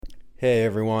Hey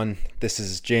everyone, this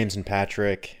is James and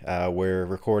Patrick. We're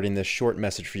recording this short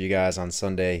message for you guys on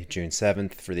Sunday, June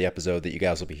 7th, for the episode that you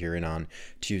guys will be hearing on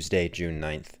Tuesday, June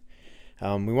 9th.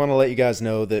 We want to let you guys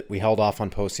know that we held off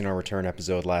on posting our return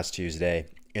episode last Tuesday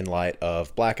in light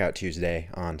of Blackout Tuesday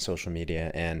on social media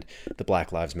and the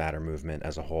Black Lives Matter movement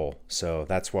as a whole. So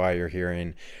that's why you're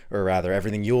hearing, or rather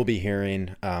everything you'll be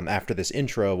hearing after this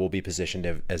intro will be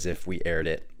positioned as if we aired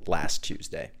it last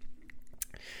Tuesday.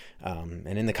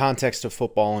 And in the context of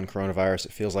football and coronavirus,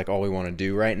 it feels like all we want to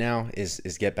do right now is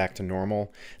get back to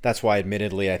normal. That's why,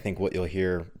 admittedly, I think what you'll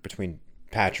hear between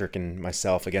Patrick and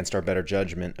myself, against our better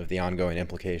judgment of the ongoing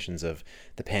implications of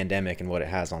the pandemic and what it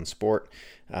has on sport,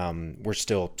 we're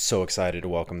still so excited to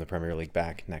welcome the Premier League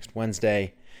back next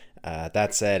Wednesday.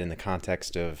 That said, in the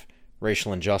context of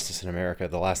racial injustice in America,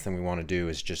 the last thing we want to do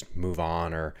is just move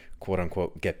on or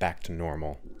quote-unquote get back to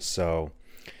normal. So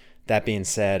that being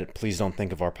said, please don't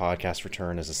think of our podcast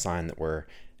return as a sign that we're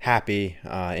happy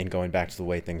in going back to the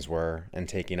way things were and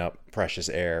taking up precious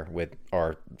air with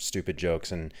our stupid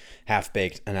jokes and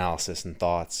half-baked analysis and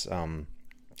thoughts. I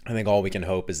think all we can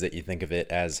hope is that you think of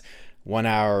it as 1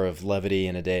 hour of levity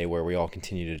in a day where we all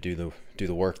continue to do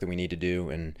the work that we need to do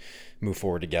and move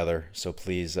forward together. So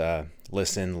please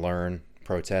listen, learn,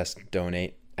 protest,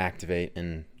 donate, activate,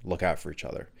 and look out for each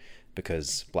other,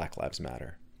 because Black Lives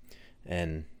Matter.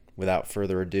 And without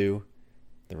further ado,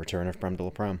 the return of Prem de la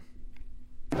Prem.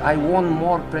 I won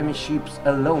more premierships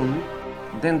alone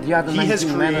than the other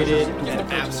 19 managers. An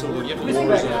absolute Prem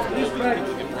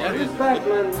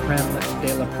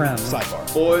de la Prem.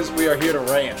 sidebar. Boys, we are here to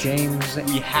rant. James.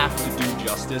 We have to do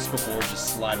justice before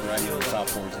just sliding right into the top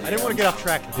 14. I didn't want to get off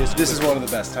track. This is one of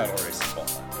the best title races of all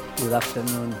time. Good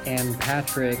afternoon. And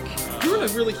Patrick. You're in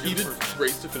a really heated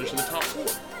race to finish in the top four,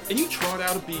 and you trot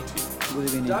out a B team. Good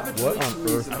evening. What on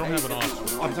earth? I don't have an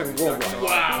option. I'm talking worldwide.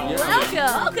 Wow.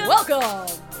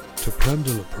 Welcome. To Prem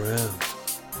de la Prem.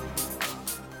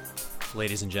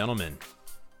 Ladies and gentlemen,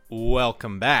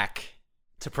 welcome back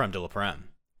to Prem de la Prem.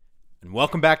 And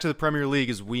welcome back to the Premier League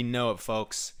as we know it,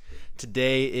 folks.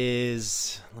 Today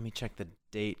is, let me check the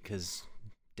date because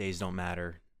days don't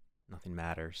matter. Nothing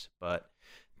matters. But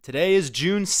today is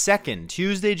June 2nd,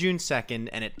 Tuesday, June 2nd,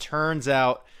 and it turns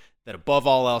out that above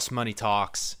all else, money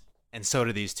talks, and so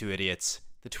do these two idiots.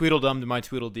 The Tweedledum to my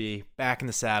Tweedledee, back in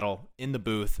the saddle, in the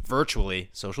booth, virtually,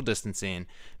 social distancing,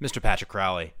 Mr. Patrick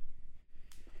Crowley.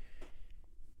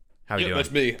 How are you doing?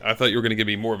 That's me. I thought you were going to give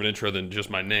me more of an intro than just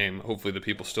my name. Hopefully the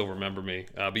people still remember me.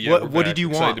 But yeah, what did you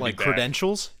Excited want, to be like back.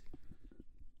 credentials?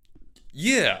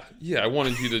 Yeah. I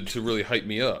wanted you to really hype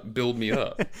me up, build me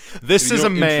up. This You is a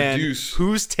don't man introduce-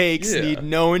 whose takes Yeah. need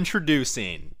no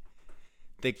introducing.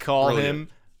 They call Brilliant. him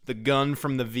the gun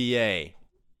from the VA.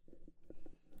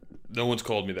 No one's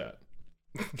called me that.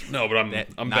 No, but I'm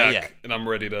Not back yet. and I'm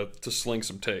ready to sling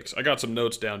some takes. I got some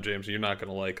notes down, James, and you're not going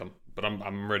to like them, but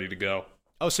I'm ready to go.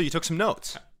 Oh, so you took some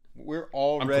notes. We're I'm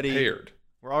already prepared.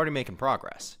 We're already making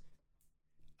progress.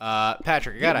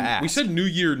 Patrick, I gotta ask. We said New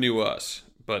Year, New Us,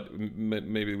 but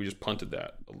maybe we just punted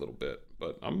that a little bit.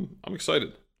 But I'm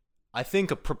excited. I think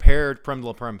a prepared Prem de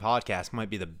la Prem podcast might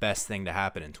be the best thing to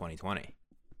happen in 2020.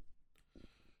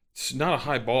 It's not a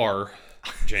high bar,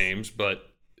 James, but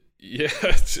yeah,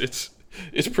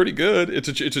 it's pretty good. It's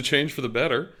a change for the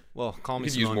better. Well, call me We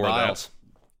could use Simone more of that. Biles.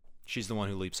 She's the one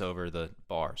who leaps over the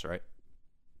bars, right?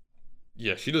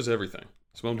 Yeah, she does everything.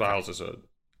 Simone Biles is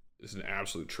an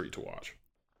absolute treat to watch.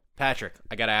 Patrick,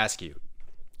 I gotta ask you,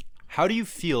 how do you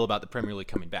feel about the Premier League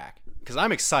coming back? Because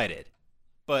I'm excited,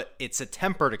 but it's a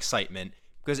tempered excitement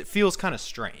because it feels kind of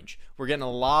strange. We're getting a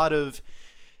lot of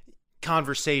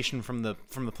conversation from the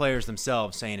players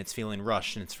themselves saying it's feeling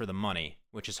rushed and it's for the money,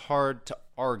 which is hard to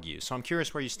argue. So I'm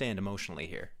curious where you stand emotionally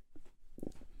here.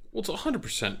 Well, it's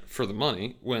 100% for the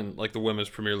money when, like, the Women's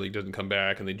Premier League doesn't come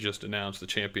back and they just announced the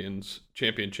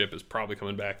Championship is probably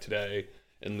coming back today,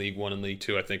 and League One and League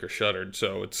Two, I think, are shuttered.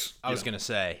 So it's... I was going to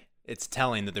say, it's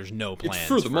telling that there's no plans. It's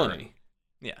for the money.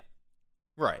 Yeah.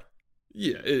 Right.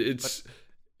 Yeah, it's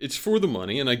for the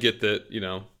money, and I get that,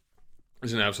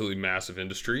 it's an absolutely massive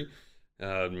industry.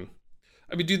 I mean,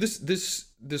 dude,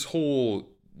 this whole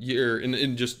year,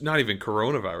 and just not even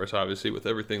coronavirus, obviously, with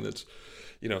everything that's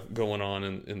going on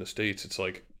in the States, it's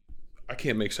like I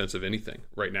can't make sense of anything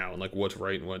right now and like what's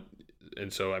right and what.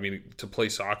 And so, I mean, to play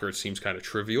soccer, it seems kind of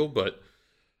trivial, but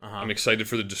I'm excited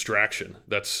for the distraction.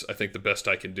 That's, I think, the best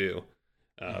I can do.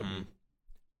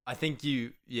 I think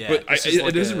but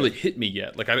it hasn't really hit me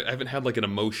yet. Like, I haven't had like an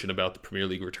emotion about the Premier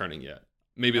League returning yet.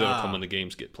 Maybe that'll come when the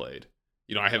games get played.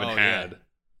 I haven't had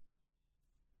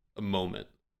a moment,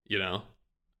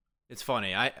 It's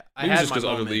funny. I Maybe had just my because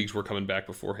other moment. leagues were coming back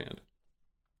beforehand.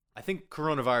 I think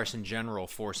coronavirus in general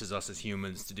forces us as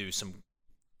humans to do some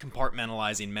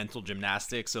compartmentalizing mental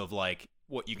gymnastics of like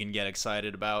what you can get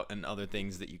excited about and other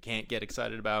things that you can't get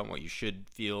excited about and what you should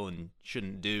feel and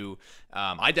shouldn't do.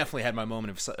 I definitely had my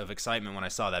moment of excitement when I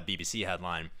saw that BBC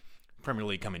headline, Premier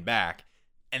League coming back.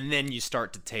 And then you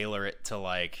start to tailor it to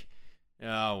like,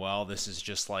 oh, well, this is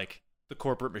just like the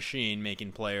corporate machine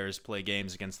making players play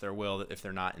games against their will if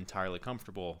they're not entirely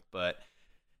comfortable. But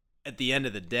at the end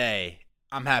of the day,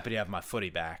 I'm happy to have my footy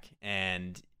back,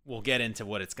 and we'll get into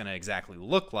what it's going to exactly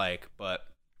look like, but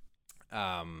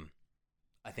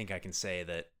I think I can say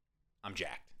that I'm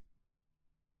jacked.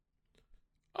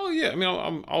 Oh yeah, I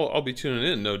mean, I'll be tuning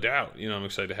in, no doubt. You know, I'm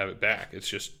excited to have it back. It's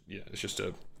just, yeah,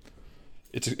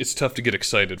 it's tough to get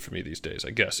excited for me these days,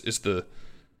 I guess, is the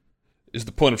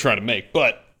point I'm trying to make.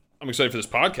 But I'm excited for this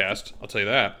podcast, I'll tell you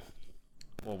that.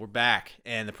 Well, we're back,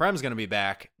 and the Prem's going to be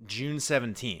back June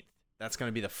 17th. That's going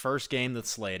to be the first game that's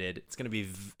slated. It's going to be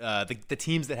the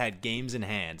teams that had games in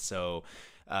hand. So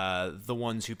the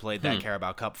ones who played that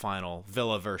Carabao Cup final,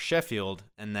 Villa versus Sheffield,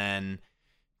 and then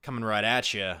coming right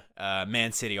at you,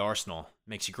 Man City Arsenal.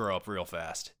 Makes you grow up real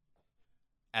fast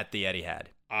at the Etihad,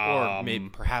 or maybe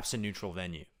perhaps a neutral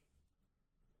venue.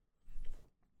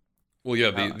 Well, yeah,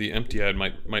 the Etihad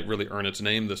might really earn its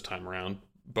name this time around.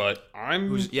 But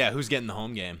who's getting the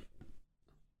home game?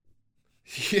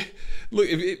 Yeah, look,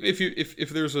 if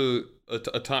there's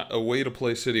a way to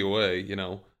play City away, you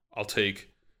know, I'll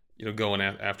take, you know, going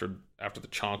after the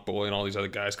Chonk Boy and all these other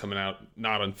guys coming out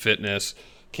not on fitness,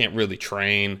 can't really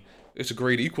train. It's a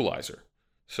great equalizer.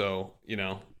 So, you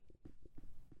know,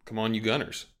 come on, you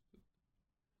Gunners.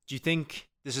 Do you think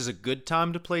this is a good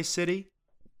time to play City?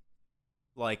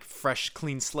 Like fresh,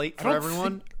 clean slate for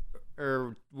everyone,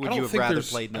 or would you have rather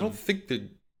played them? I don't think that.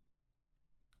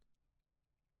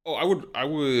 Oh, I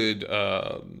would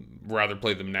rather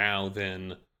play them now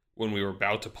than when we were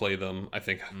about to play them. I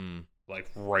think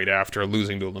like right after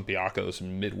losing to Olympiacos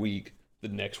midweek, the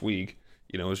next week,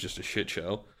 you know, it was just a shit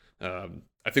show. I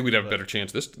think we'd have a better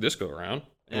chance this go around,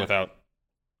 and without,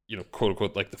 you know, quote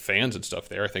unquote, like the fans and stuff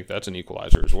there. I think that's an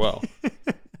equalizer as well.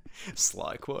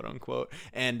 Sly, quote unquote.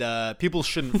 And people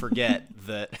shouldn't forget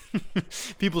that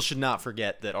people should not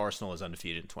forget that Arsenal is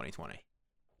undefeated in 2020.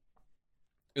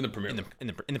 In the Premier League.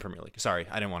 In the Premier League. Sorry,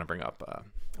 I didn't want to bring up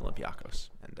Olympiacos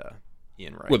and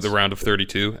Ian Wright. What, the round of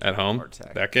 32 at home?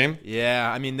 That game? Yeah,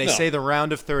 I mean, they say the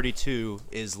round of 32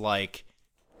 is like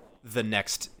the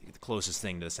next closest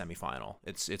thing to the semifinal.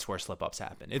 It's where slip-ups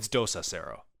happen. It's Dos a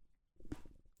 0.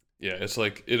 Yeah, it's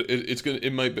like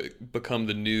it might become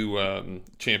the new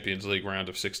Champions League round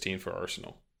of 16 for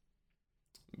Arsenal.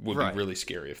 Would be really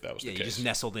scary if that was the case. You just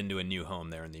nestled into a new home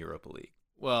there in the Europa League.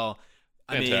 Well,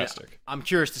 Fantastic. I mean, I'm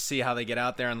curious to see how they get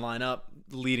out there and line up,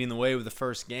 leading the way with the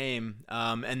first game.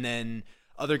 And then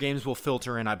other games will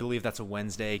filter in. I believe that's a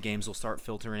Wednesday. Games will start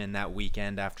filtering in that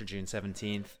weekend after June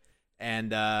 17th.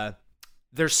 And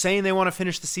they're saying they want to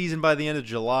finish the season by the end of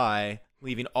July,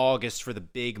 leaving August for the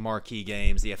big marquee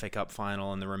games, the FA Cup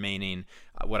final and the remaining,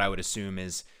 what I would assume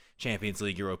is Champions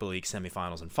League, Europa League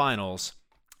semifinals and finals.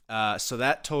 So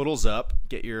that totals up.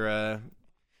 Get your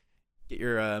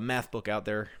math book out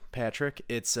there, Patrick.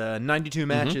 It's 92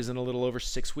 matches in a little over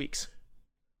 6 weeks.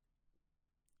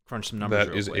 Crunch some numbers.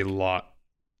 That is a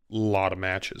lot of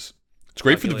matches. It's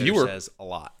great for the viewer. Says a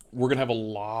lot. We're gonna have a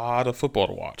lot of football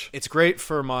to watch. It's great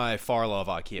for my Farlove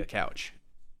IKEA couch.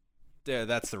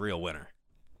 That's the real winner.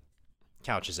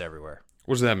 Couches everywhere.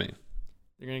 What does that mean?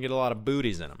 You're gonna get a lot of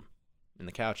booties in them, in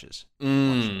the couches,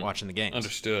 watching the games.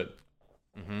 Understood.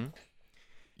 Mm-hmm.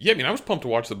 Yeah, I mean, I was pumped to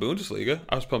watch the Bundesliga.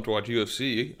 I was pumped to watch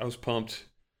UFC. I was pumped.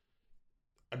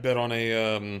 I bet on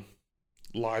a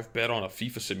live bet on a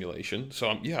FIFA simulation. So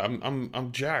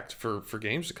I'm jacked for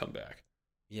games to come back.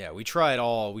 Yeah, we tried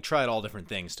all different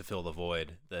things to fill the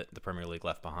void that the Premier League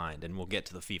left behind, and we'll get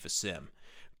to the FIFA sim.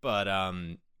 But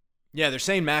yeah, they're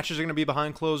saying matches are going to be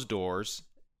behind closed doors.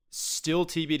 Still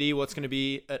TBD what's going to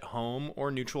be at home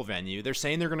or neutral venue. They're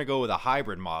saying they're going to go with a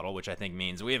hybrid model, which I think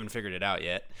means we haven't figured it out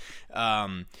yet.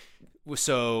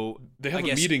 So they have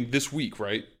a meeting this week,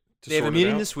 right? They have a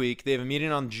meeting this week. They have a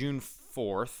meeting on June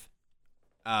 4th.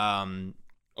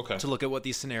 Okay. To look at what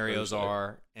these scenarios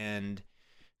are and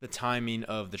the timing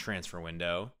of the transfer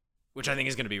window, which I think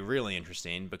is going to be really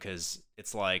interesting because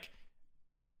it's like,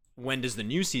 when does the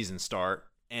new season start?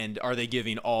 And are they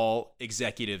giving all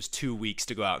executives 2 weeks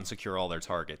to go out and secure all their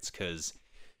targets? Because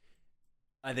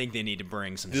I think they need to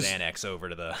bring some Xanax over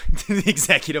to the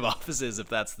executive offices if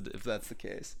that's the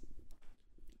case.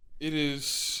 It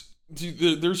is.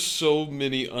 Dude, there's so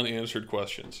many unanswered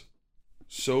questions.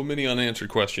 So many unanswered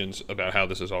questions about how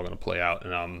this is all going to play out,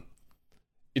 and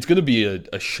it's going to be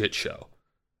a shit show.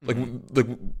 Like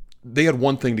they had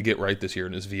one thing to get right this year,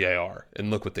 and it's VAR, and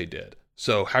look what they did.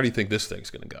 So how do you think this thing's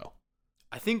going to go?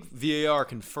 I think VAR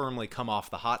can firmly come off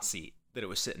the hot seat that it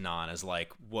was sitting on as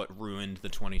like what ruined the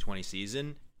 2020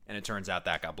 season, and it turns out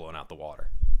that got blown out the water.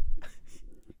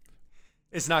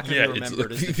 It's not going to be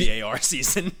remembered as the VAR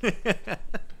season.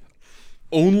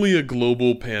 Only a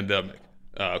global pandemic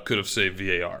could have saved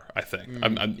VAR, I think.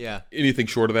 Anything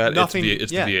short of that, it's the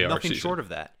VAR nothing season. Short of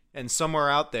that. And somewhere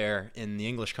out there in the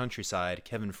English countryside,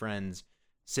 Kevin Friend's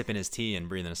sipping his tea and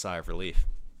breathing a sigh of relief.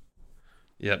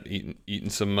 Yep, eating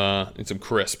some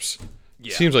crisps.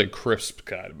 Yeah. Seems like a crisp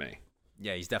guy to me.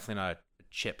 Yeah, he's definitely not a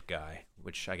chip guy,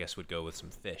 which I guess would go with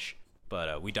some fish.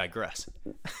 But we digress.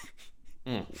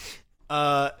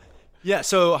 Yeah,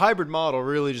 so hybrid model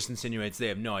really just insinuates they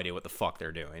have no idea what the fuck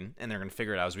they're doing, and they're going to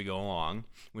figure it out as we go along,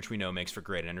 which we know makes for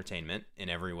great entertainment in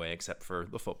every way except for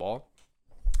the football.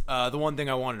 The one thing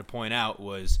I wanted to point out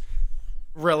was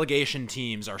relegation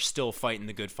teams are still fighting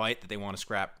the good fight that they want to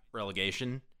scrap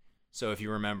relegation. So if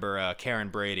you remember, Karen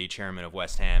Brady, chairman of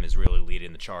West Ham, is really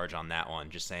leading the charge on that one,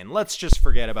 just saying, let's just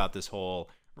forget about this whole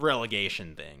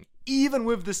relegation thing, even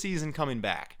with the season coming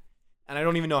back. And I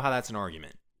don't even know how that's an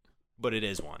argument, but it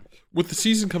is one. With the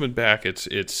season coming back, it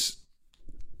is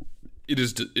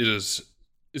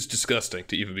disgusting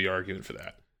to even be arguing for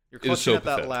that. You're clutching at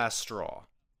that last straw.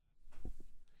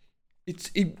 It's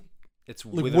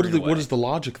like what is the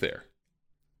logic there?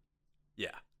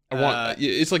 Yeah.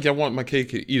 It's like I want my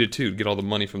cake, eat it too, get all the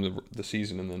money from the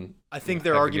season, and then I think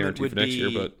their argument would be next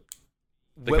year, but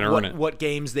they can earn it. What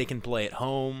games they can play at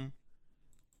home,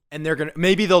 and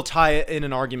maybe they'll tie it in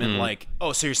an argument like,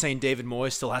 oh, so you're saying David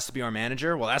Moyes still has to be our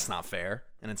manager? Well, that's not fair.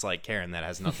 And it's like, Karen, that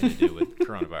has nothing to do with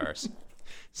coronavirus.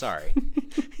 Sorry,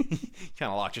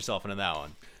 kind of locked yourself into that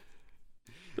one.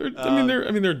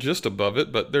 They're just above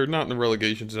it, but they're not in the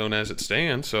relegation zone as it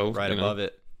stands. So right above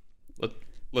it.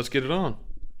 Let's get it on.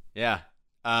 Yeah.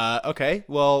 Okay.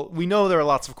 Well, we know there are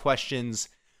lots of questions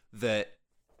that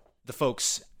the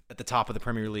folks at the top of the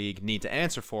Premier League need to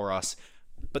answer for us,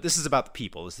 but this is about the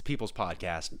people. This is the People's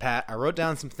Podcast. Pat, I wrote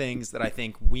down some things that I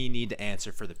think we need to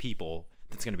answer for the people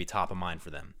that's going to be top of mind for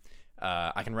them.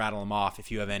 I can rattle them off.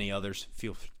 If you have any others,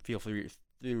 feel free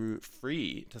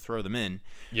to throw them in.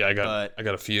 Yeah, I got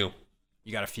a few.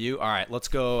 You got a few? All right, let's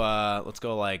go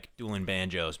like dueling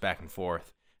banjos back and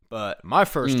forth. But my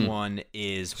first one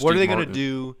is, what are they going to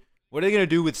do? What are they going to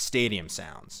do with stadium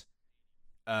sounds?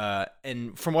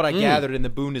 And from what I gathered in the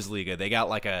Bundesliga, they got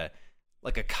like a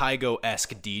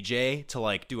Kygo-esque DJ to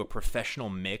like do a professional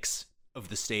mix of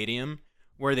the stadium,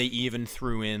 where they even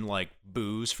threw in like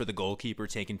boos for the goalkeeper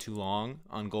taking too long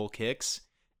on goal kicks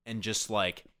and just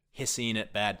like hissing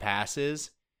at bad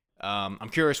passes. I'm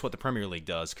curious what the Premier League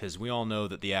does, because we all know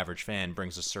that the average fan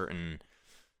brings a certain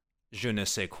je ne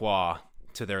sais quoi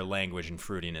to their language and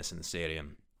fruitiness in the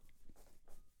stadium.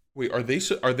 Wait, are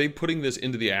they putting this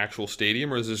into the actual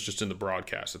stadium, or is this just in the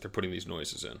broadcast that they're putting these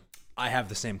noises in? I have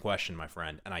the same question, my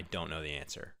friend, and I don't know the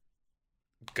answer.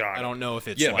 God, I don't know if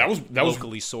it's that was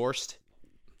locally sourced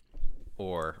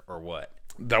or what.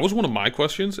 That was one of my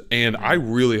questions, and I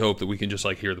really hope that we can just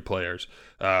like hear the players.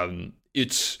 I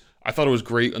thought it was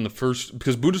great on the first,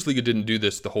 because Bundesliga didn't do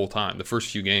this the whole time. The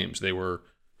first few games, it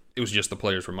was just the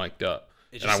players were mic'd up.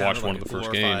 And I watched one of the first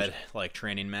games, like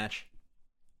training match.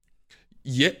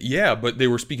 Yeah, but they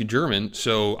were speaking German,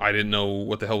 so I didn't know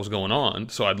what the hell was going on.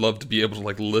 So I'd love to be able to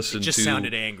like listen it just to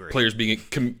sounded angry. Players being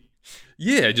I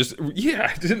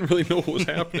didn't really know what was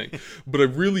happening, but I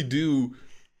really do.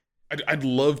 I'd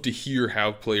love to hear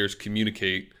how players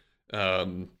communicate,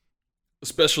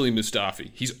 especially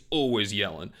Mustafi. He's always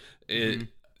yelling,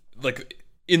 like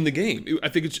in the game. I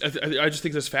just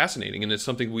think that's fascinating, and it's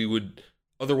something we would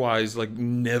otherwise like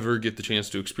never get the chance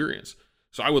to experience.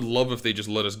 So I would love if they just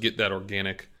let us get that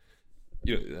organic,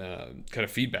 kind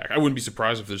of feedback. I wouldn't be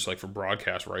surprised if there's like for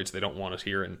broadcast rights they don't want us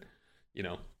here, and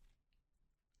I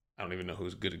don't even know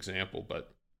who's a good example,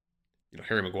 but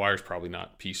Harry Maguire's probably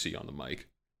not PC on the mic.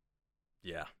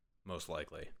 Yeah, most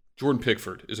likely. Jordan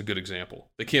Pickford is a good example.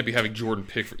 They can't be having Jordan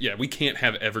Pickford. Yeah, we can't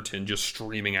have Everton just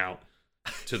streaming out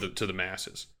to the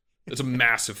masses. It's a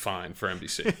massive fine for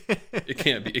NBC. It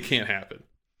can't happen.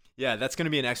 Yeah, that's going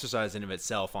to be an exercise in of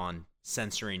itself on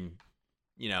censoring.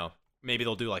 Maybe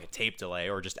they'll do like a tape delay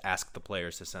or just ask the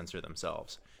players to censor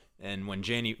themselves. And when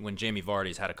Jamie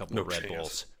Vardy's had a couple of Red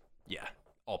Bulls, yeah,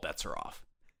 all bets are off.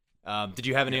 Did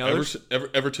you have any others?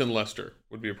 Everton Leicester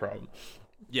would be a problem.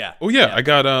 Yeah. Oh yeah, I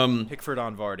got Pickford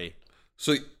on Vardy.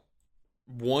 So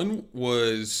one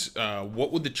was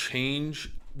what would the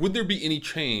change? Would there be any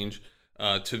change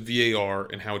to VAR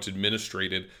and how it's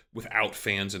administrated without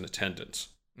fans in attendance?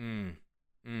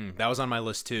 That was on my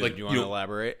list too. Like, Do you want to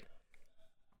elaborate?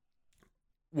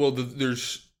 Well,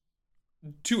 there's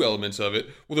two elements of it.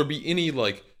 Will there be any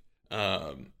like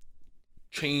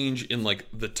change in like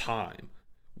the time?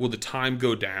 Will the time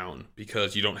go down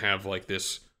because you don't have like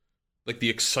this? Like the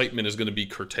excitement is going to be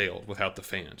curtailed without the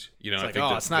fans. You know, It's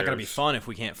like, it's not going to be fun if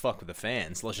we can't fuck with the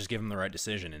fans. Let's just give them the right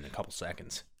decision in a couple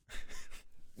seconds.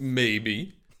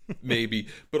 Maybe,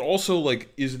 but also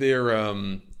like, is there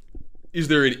an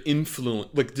influence?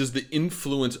 Like, does the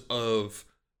influence of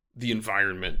the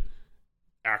environment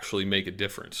actually make a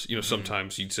difference? You know,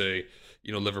 sometimes you'd say,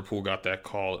 you know, Liverpool got that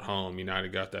call at home,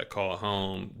 United got that call at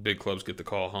home, big clubs get the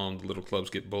call at home, the little clubs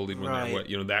get bullied when they're wet,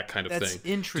 you know, that kind of That's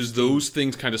thing. interesting. Does those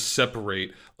things kind of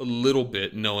separate a little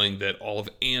bit, knowing that all of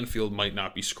Anfield might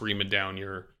not be screaming down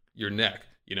your neck?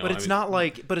 You know, But it's not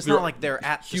like they're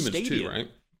at the humans stadium. too, right?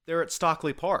 They're at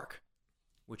Stockley Park,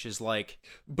 which is like.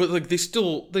 But like they're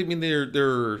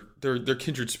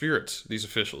kindred spirits. These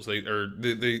officials,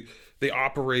 they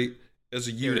operate as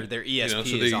a unit. Their you know, ESP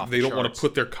so is off they the don't want charts. to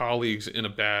put their colleagues in a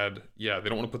bad they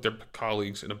don't want to put their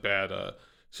colleagues in a bad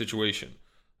situation,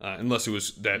 unless it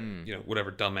was that you know,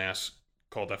 whatever dumbass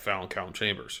called that foul on Callum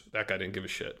Chambers. That guy didn't give a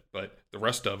shit, but the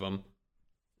rest of them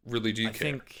really do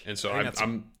care. And so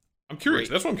I'm curious.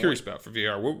 That's what I'm curious about for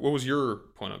VAR. What was your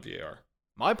point on VAR?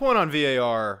 My point on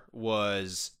VAR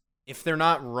was, if they're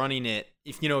not running it,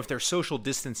 if they're social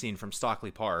distancing from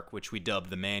Stockley Park, which we dubbed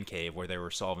the man cave, where they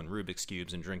were solving Rubik's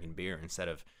Cubes and drinking beer instead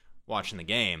of watching the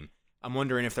game, I'm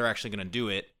wondering if they're actually going to do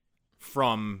it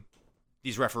from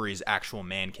these referees' actual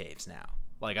man caves now.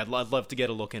 Like, I'd love to get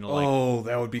a look into like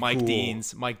that would be Mike cool.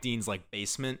 Dean's like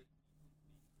basement,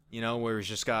 you know, where he's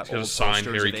just got He's got old a signed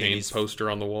posters Harry of Kane 80s. poster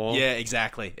on the wall. Yeah,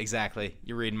 exactly.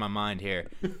 You're reading my mind here.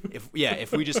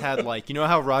 If we just had like, you know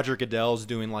how Roger Goodell's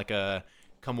doing like a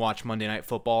come watch Monday Night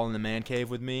Football in the man cave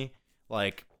with me?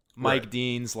 Like Mike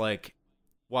Dean's like,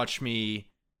 watch me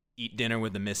eat dinner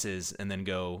with the missus and then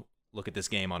go look at this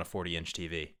game on a 40-inch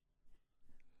TV.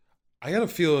 I got a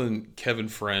feeling Kevin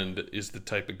Friend is the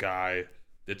type of guy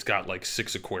that's got like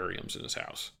 6 aquariums in his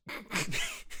house.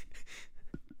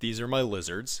 These are my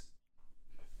lizards.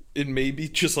 It may be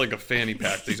just like a fanny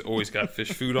pack that he's always got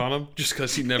fish food on him, just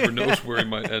because he never knows where he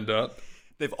might end up.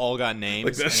 They've all got names.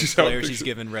 Like, that's and just how I players picture- he's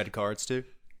given red cards to.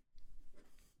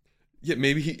 Yeah,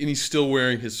 maybe he's still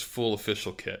wearing his full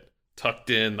official kit, tucked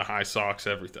in, the high socks,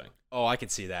 everything. Oh, I could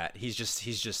see that. He's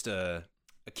just a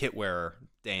kit wearer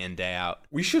day in, day out.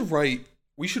 We should write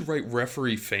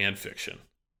referee fan fiction.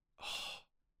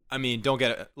 I mean,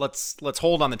 let's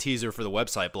hold on the teaser for the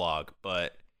website blog,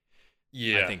 but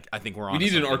Yeah, I think we're on. We need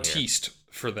an something artiste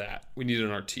for that. We need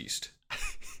an artiste.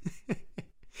 here.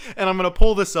 And I'm going to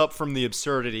pull this up from the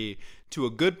absurdity to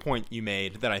a good point you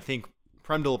made that I think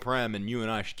Prem de la Prem and you and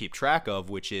I should keep track of,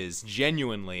 which is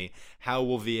genuinely how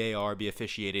will VAR be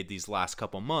officiated these last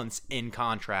couple months in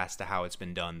contrast to how it's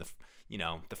been done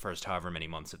the first however many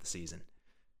months of the season.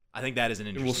 I think that is an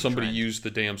interesting Will somebody trend. use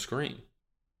the damn screen?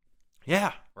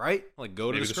 Yeah, right? Like,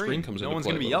 go to Maybe the the screen. screen comes no into one's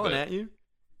play going to a be little yelling bit. at you.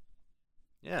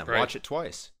 Yeah, Right. watch it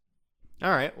twice. All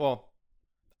right, well,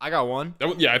 I got one.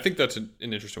 I think that's an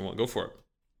interesting one. Go for it.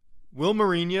 Will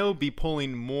Mourinho be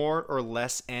pulling more or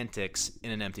less antics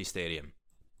in an empty stadium?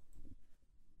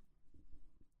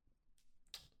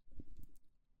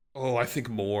 Oh, I think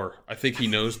more. I think he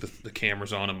knows the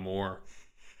camera's on him more.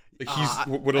 Like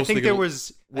what I else? think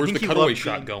where's the cutaway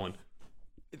shot going?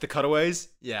 The cutaways?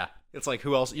 Yeah. It's like,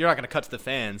 who else? You're not going to cut to the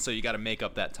fans, so you got to make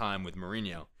up that time with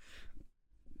Mourinho.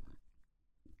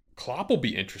 Klopp will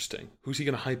be interesting. Who's he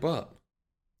going to hype up?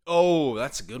 Oh,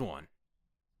 that's a good one.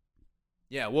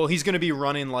 Yeah, well, he's going to be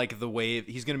running like the wave.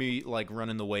 He's going to be like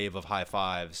running the wave of high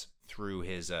fives through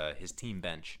his team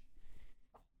bench,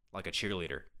 like a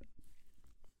cheerleader.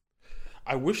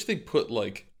 I wish they'd put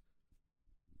like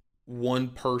one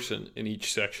person in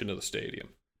each section of the stadium.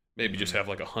 Maybe just have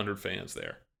like 100 fans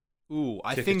there. Ooh,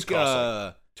 I Tickets think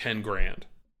cost, like,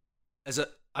 $10,000.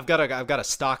 I've got a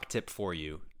stock tip for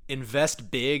you.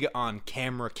 Invest big on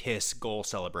camera kiss goal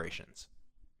celebrations.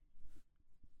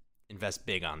 Invest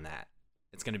big on that.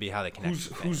 It's going to be how they connect. with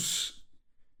fans.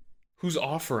 Who's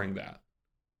offering that?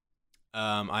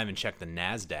 I haven't checked the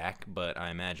NASDAQ, but I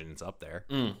imagine it's up there.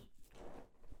 All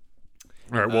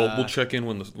right. Well, we'll check in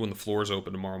when the floor is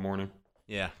open tomorrow morning.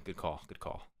 Yeah, good call.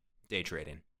 Day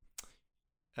trading.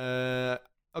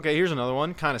 Okay, here's another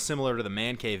one, kind of similar to the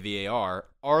Man Cave VAR.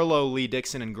 Arlo, Lee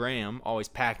Dixon, and Graham always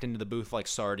packed into the booth like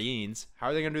sardines. How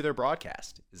are they going to do their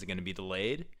broadcast? Is it going to be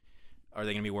delayed? Are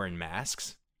they going to be wearing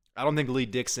masks? I don't think Lee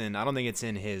Dixon. I don't think it's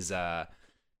in his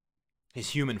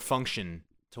human function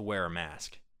to wear a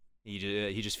mask. He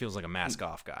just feels like a mask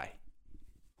off guy.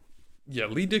 Yeah,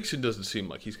 Lee Dixon doesn't seem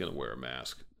like he's going to wear a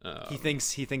mask. He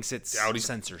thinks it's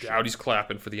censorship. Dowdy's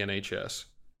clapping for the NHS.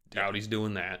 Dowdy's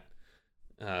doing that.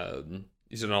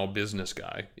 He's an all business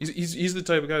guy. He's the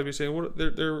type of guy to be saying, "What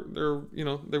they're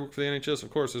they work for the NHS.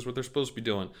 Of course, that's what they're supposed to be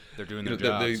doing. They're doing their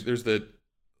jobs." There's that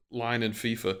line in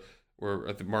FIFA where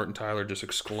I think Martin Tyler just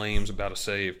exclaims about a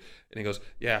save, and he goes,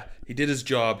 "Yeah, he did his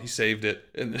job. He saved it."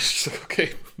 And it's just like,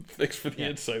 okay, thanks for the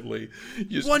insight, Lee.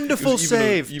 Wonderful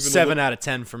save. 7 out of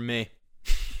 10 from me.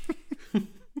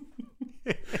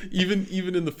 even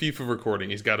in the FIFA recording,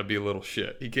 he's got to be a little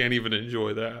shit. He can't even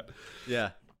enjoy that.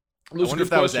 Yeah. I wonder if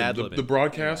that was ad-libbing. The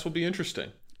broadcast will be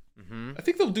interesting. Mm-hmm. I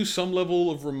think they'll do some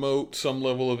level of remote, some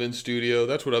level of in studio.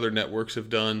 That's what other networks have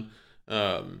done.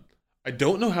 I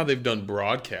don't know how they've done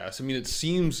broadcasts. I mean, it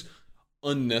seems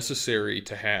unnecessary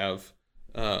to have.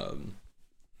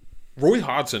 Roy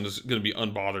Hodgson is going to be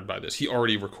unbothered by this. He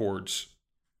already records.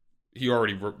 He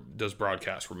already does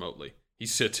broadcasts remotely. He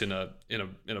sits in a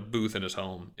booth in his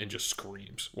home and just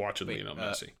screams watching Lionel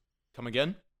Messi. Come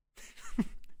again?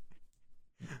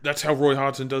 That's how Roy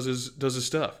Hodgson does his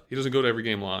stuff. He doesn't go to every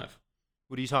game live.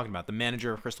 What are you talking about? The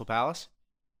manager of Crystal Palace?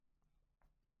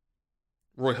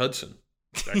 Roy Hudson.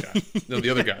 That guy. No,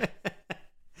 the other guy.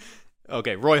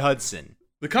 Okay, Roy Hudson.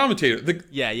 The commentator.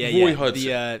 Roy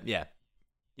Hudson.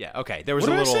 Yeah, okay. There was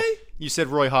what a did little. I say? You said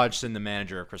Roy Hodgson, the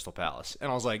manager of Crystal Palace.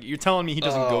 And I was like, you're telling me he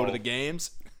doesn't go to the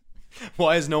games?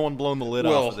 Why has no one blown the lid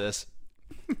off of this?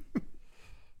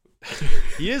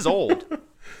 He is old.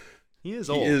 He is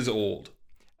old.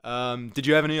 Did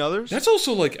you have any others? That's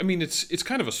also like, I mean, it's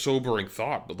kind of a sobering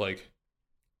thought, but like,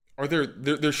 are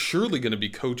there's surely going to be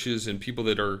coaches and people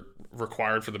that are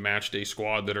required for the match day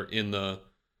squad that are in the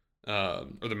or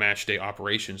the match day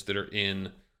operations that are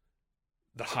in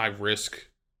the high risk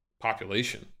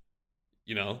population.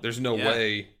 You know, there's no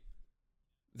way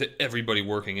that everybody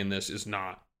working in this is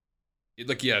not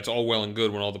like, yeah, it's all well and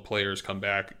good when all the players come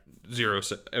back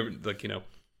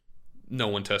no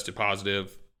one tested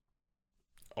positive,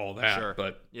 all that. Sure.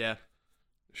 But yeah,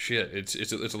 shit, it's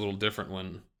a little different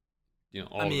when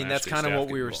all. I mean, that's kind of what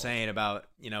we were involved. saying about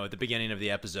at the beginning of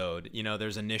the episode.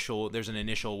 There's an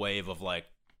initial wave of like,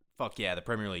 fuck yeah, the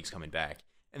Premier League's coming back,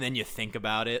 and then you think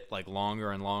about it like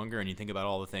longer and longer, and you think about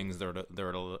all the things that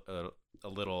are a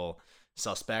little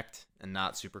suspect and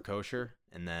not super kosher,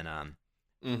 and then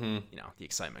the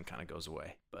excitement kind of goes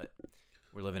away. But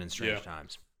we're living in strange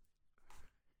times.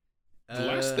 The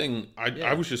last thing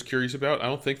I was just curious about, I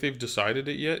don't think they've decided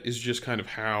it yet, is just kind of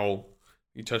how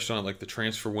you touched on, like the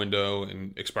transfer window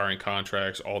and expiring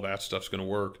contracts, all that stuff's going to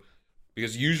work.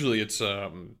 Because usually it's, I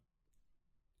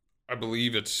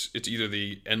believe it's either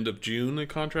the end of June that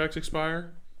contracts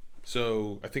expire.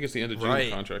 So I think it's the end of June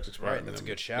that contracts expire. Right, that's a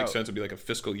good shout. Makes sense. It'd be like a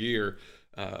fiscal year.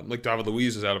 Like David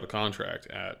Luiz is out of a contract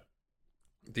at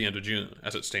the end of June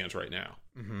as it stands right now.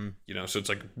 Mm-hmm. So it's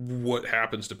like, what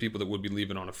happens to people that would be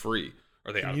leaving on a free?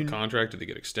 Are they out of contract? Do they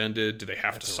get extended? Do they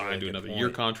have to sign to another year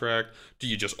contract? Do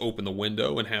you just open the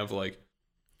window and have like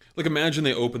imagine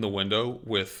they open the window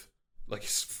with like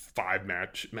 5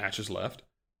 matches left?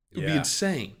 It would be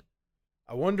insane.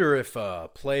 I wonder if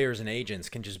players and agents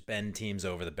can just bend teams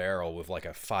over the barrel with like a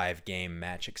 5-game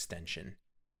match extension.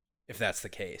 If that's the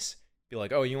case, be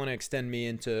like, oh, you want to extend me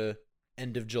into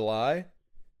end of July?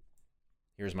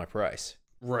 Here's my price.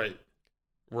 Right.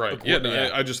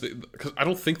 I just because I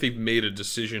don't think they've made a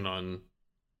decision on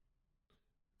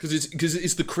because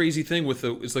it's the crazy thing with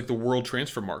it's like the world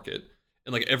transfer market,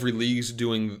 and like every league's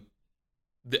doing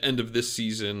the end of this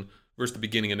season versus the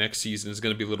beginning of next season is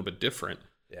going to be a little bit different.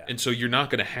 Yeah. And so you're not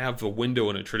going to have a window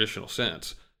in a traditional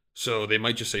sense. So they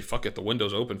might just say, fuck it, the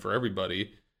window's open for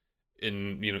everybody.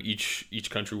 And, each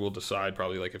country will decide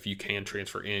probably like if you can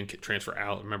transfer in, transfer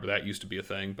out. Remember that used to be a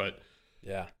thing, but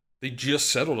yeah, they just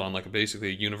settled on like basically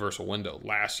a universal window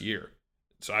last year.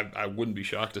 So I wouldn't be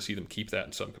shocked to see them keep that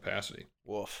in some capacity.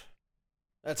 Woof.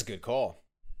 That's a good call.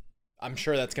 I'm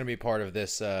sure that's going to be part of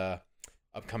this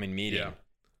upcoming meeting. Yeah.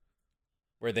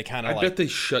 Where they kind of I bet they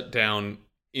shut down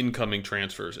incoming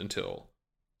transfers until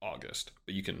August,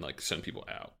 but you can like send people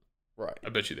out. Right. I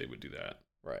bet you they would do that.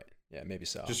 Right. Yeah, maybe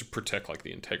so. Just to protect like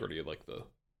the integrity of like the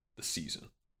season.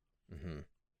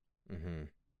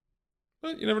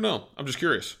 But you never know. I'm just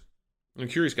curious. I'm a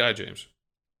curious guy, James.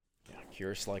 Yeah,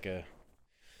 curious like a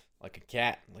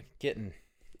cat, like a kitten.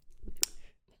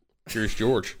 Curious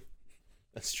George.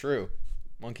 That's true.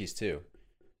 Monkeys too.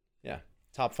 Yeah.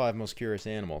 Top 5 most curious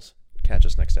animals. Catch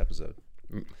us next episode.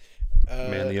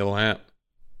 Man, the yellow hat.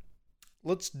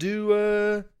 Let's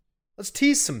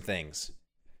tease some things.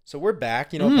 So we're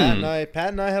back. Pat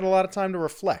and I had a lot of time to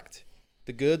reflect.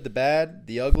 The good, the bad,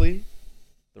 the ugly,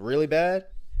 the really bad.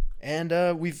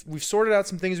 And we've sorted out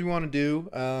some things we want to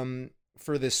do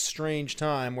for this strange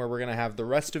time where we're going to have the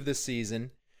rest of this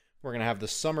season. We're going to have the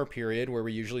summer period where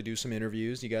we usually do some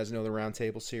interviews. You guys know the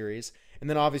Roundtable series. And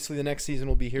then obviously the next season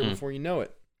will be here before you know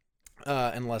it,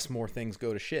 unless more things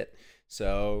go to shit.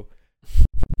 So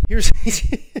here's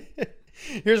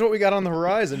what we got on the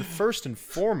horizon. First and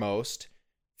foremost,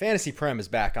 Fantasy Prem is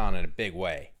back on in a big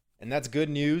way. And that's good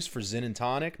news for Zin and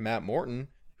Tonic, Matt Morton,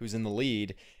 who's in the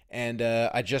lead. And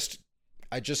I just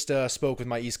spoke with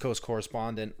my East Coast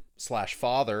correspondent /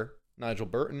 father, Nigel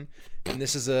Burton, and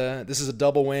this is a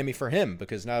double whammy for him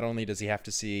because not only does he have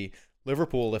to see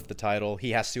Liverpool lift the title,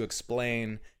 he has to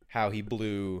explain how he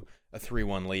blew a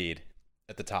 3-1 lead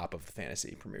at the top of the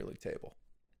Fantasy Premier League table.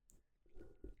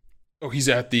 Oh, he's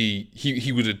at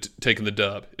he would have taken the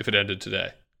dub if it ended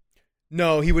today.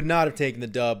 No, he would not have taken the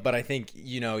dub, but I think,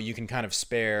 you can kind of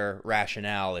spare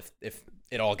rationale if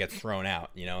it all gets thrown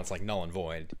out. It's like null and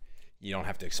void. You don't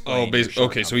have to explain. Oh,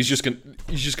 okay. So he's just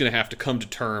gonna have to come to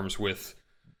terms with,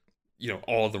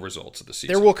 all the results of the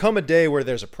season. There will come a day where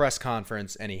there's a press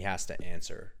conference and he has to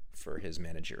answer for his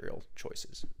managerial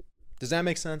choices. Does that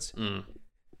make sense?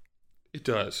 It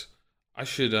does. I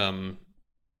should.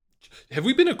 Have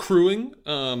we been accruing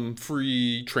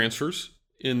free transfers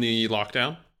in the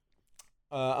lockdown?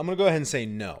 I'm gonna go ahead and say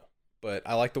no, but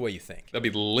I like the way you think.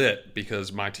 That'd be lit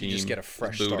because my team You just get a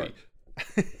fresh is start.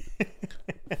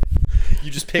 You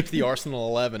just picked the Arsenal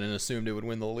 11 and assumed it would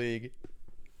win the league.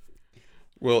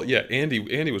 Well, yeah,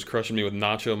 Andy was crushing me with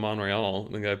Nacho Monreal.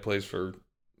 The guy plays for,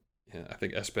 I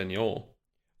think, Espanyol.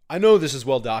 I know this is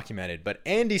well documented, but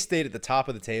Andy stayed at the top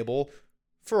of the table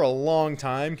for a long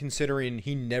time, considering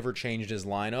he never changed his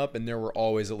lineup, and there were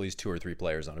always at least 2 or 3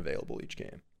 players unavailable each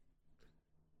game.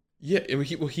 Yeah, I mean,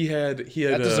 he had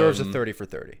that deserves a 30 for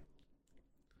 30.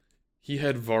 He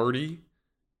had Vardy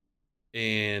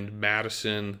and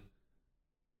Madison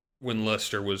when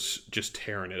Leicester was just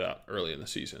tearing it up early in the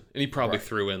season. And he probably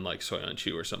threw in like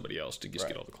Soyuncu or somebody else to just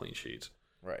get all the clean sheets.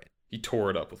 Right. He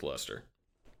tore it up with Leicester.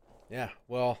 Yeah,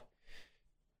 well,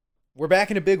 we're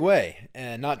back in a big way.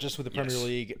 And not just with the Premier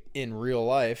League in real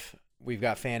life. We've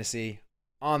got fantasy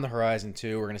on the horizon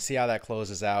too. We're going to see how that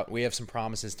closes out. We have some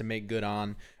promises to make good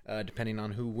on depending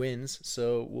on who wins.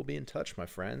 So we'll be in touch, my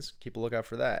friends. Keep a lookout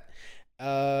for that.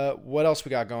 What else we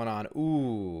got going on?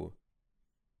 Ooh,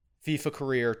 FIFA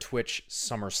Career Twitch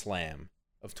SummerSlam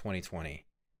of 2020.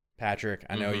 Patrick,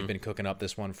 I know you've been cooking up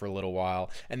this one for a little while,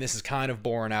 and this is kind of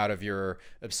born out of your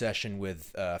obsession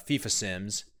with FIFA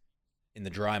Sims in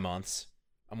the dry months.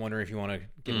 I'm wondering if you want to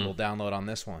give a little download on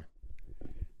this one.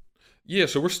 Yeah,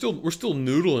 so we're still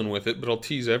noodling with it, but I'll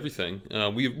tease everything.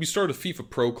 We started FIFA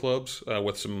Pro Clubs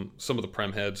with some of the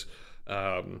Prem heads.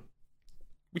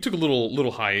 We took a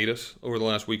little hiatus over the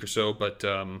last week or so, but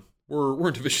we're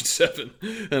in Division 7,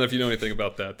 and if you know anything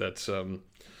about that, that's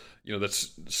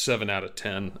that's 7 out of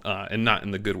 10, and not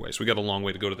in the good way. So we got a long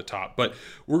way to go to the top, but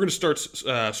we're going to start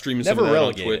streaming some of that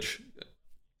on Twitch.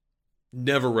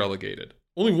 Never relegated.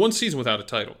 Only one season without a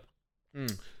title.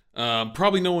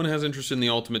 Probably no one has interest in the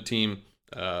Ultimate Team.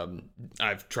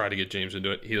 I've tried to get James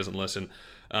into it. He doesn't listen.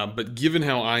 But given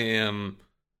how I am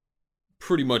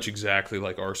pretty much exactly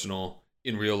like Arsenal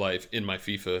in real life in my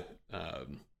FIFA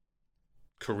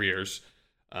careers,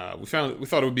 we thought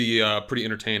it would be pretty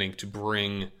entertaining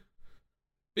to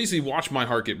basically watch my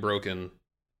heart get broken,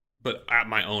 but at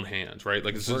my own hands, right?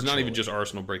 Like, this is not even just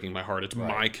Arsenal breaking my heart. It's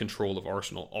my control of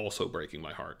Arsenal also breaking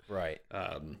my heart. Right.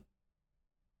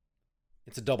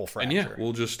 It's a double fracture. And yeah,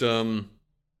 we'll just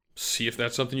see if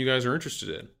that's something you guys are interested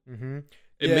in. Mm-hmm.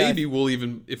 And maybe we'll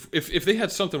even, if they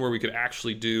had something where we could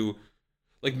actually do,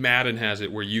 like Madden has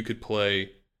it, where you could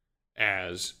play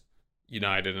as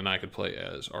United and I could play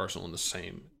as Arsenal in the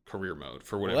same career mode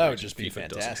for whatever. Well, that would just FIFA be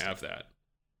fantastic. Doesn't have that.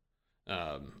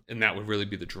 And that would really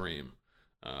be the dream.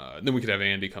 Then we could have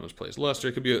Andy come and play as Leicester.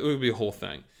 It would be a whole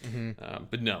thing. Mm-hmm.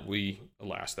 But no,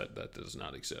 alas, that does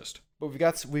not exist. But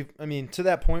to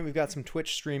that point, we've got some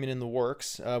Twitch streaming in the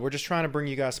works. We're just trying to bring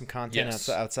you guys some content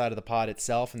outside of the pod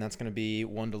itself, and that's going to be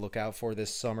one to look out for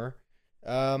this summer.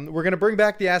 We're going to bring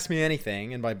back the Ask Me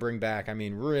Anything, and by bring back, I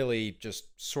mean really just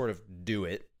sort of do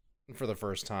it for the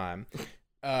first time.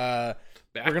 Back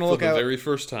we're gonna for look the out, very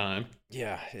first time.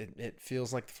 Yeah, it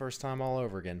feels like the first time all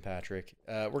over again, Patrick.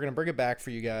 We're going to bring it back for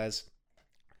you guys.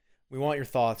 We want your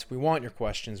thoughts. We want your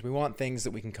questions. We want things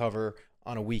that we can cover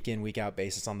on a week in, week out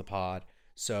basis on the pod.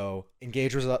 So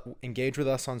engage with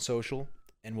us on social,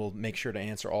 and we'll make sure to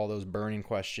answer all those burning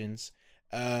questions.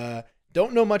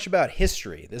 Don't know much about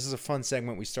history. This is a fun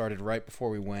segment we started right before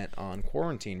we went on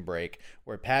quarantine break,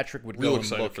 where Patrick would Real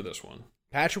excited for this one.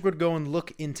 Patrick would go and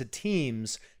look into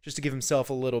teams just to give himself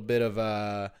a little bit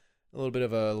of a little bit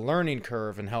of a learning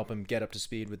curve and help him get up to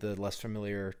speed with the less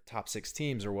familiar top 6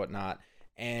 teams or whatnot.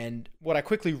 And what I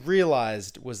quickly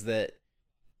realized was that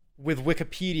with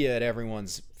Wikipedia at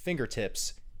everyone's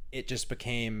fingertips, it just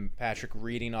became Patrick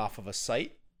reading off of a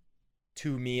site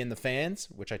to me and the fans,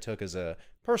 which I took as a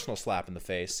personal slap in the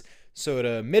face. So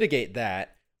to mitigate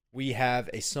that, we have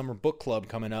a summer book club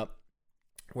coming up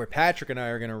where Patrick and I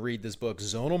are going to read this book,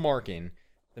 Zonal Marking,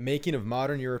 The Making of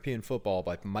Modern European Football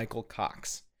by Michael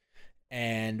Cox.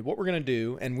 And what we're going to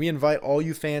do, and we invite all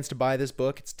you fans to buy this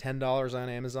book. It's $10 on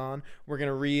Amazon. We're going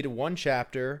to read one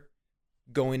chapter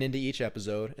going into each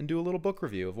episode and do a little book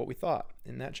review of what we thought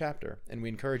in that chapter. And we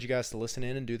encourage you guys to listen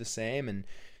in and do the same. And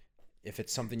if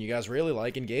it's something you guys really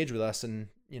like, engage with us and,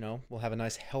 we'll have a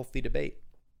nice healthy debate.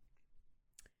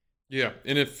 Yeah,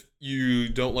 and if you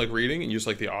don't like reading and you just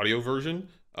like the audio version,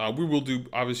 we will do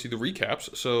obviously the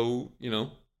recaps. So,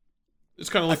 it's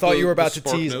kind of like I thought you were about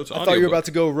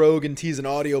to go rogue and tease an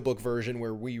audiobook version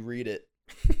where we read it.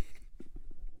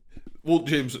 Well,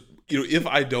 James, if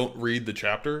I don't read the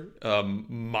chapter,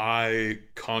 my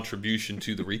contribution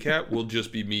to the recap will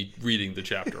just be me reading the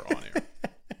chapter on air.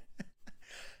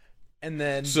 And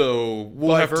then, so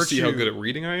we'll have to see how good at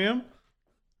reading I am.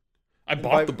 I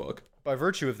bought the book. By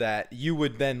virtue of that, you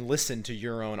would then listen to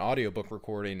your own audiobook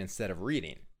recording instead of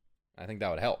reading. I think that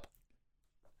would help.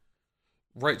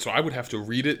 Right, so I would have to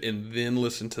read it and then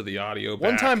listen to the audio back.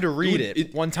 One time to read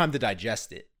it, one time to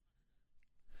digest it.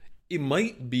 It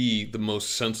might be the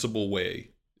most sensible way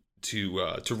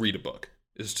to read a book,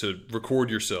 is to record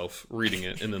yourself reading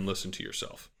it and then listen to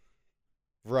yourself.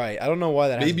 Right. I don't know why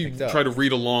that hasn't picked up. Try to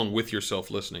read along with yourself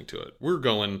listening to it. We're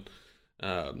going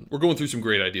through some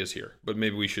great ideas here, but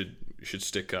maybe we should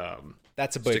stick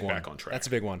That's a big stick one. Back on track. That's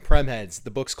a big one. Premheads. The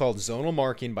book's called Zonal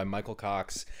Marking by Michael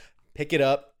Cox. Pick it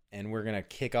up, and we're gonna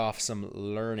kick off some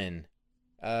learning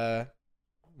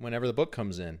whenever the book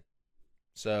comes in.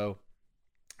 So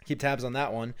keep tabs on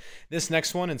that one. This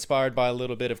next one, inspired by a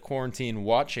little bit of quarantine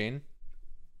watching.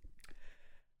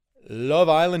 Love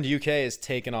Island UK is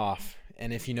taken off.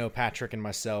 And if you know Patrick and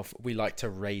myself, we like to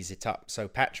raise it up. So,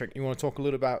 Patrick, you want to talk a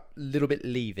little bit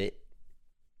Leave It?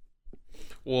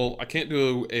 Well, I can't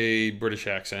do a British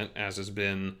accent, as has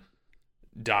been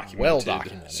documented, well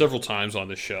documented several times on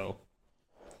this show.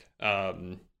 I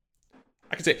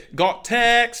can say, got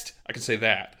text. I can say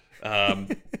that.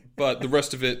 But the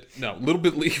rest of it, no, a little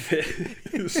bit Leave It.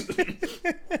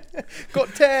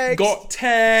 Got text. Got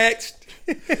text.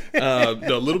 No,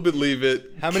 a little bit Leave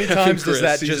It. How many Kevin times Chris, does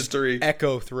that season just 3.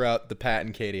 echo throughout the Pat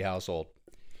and Katie household?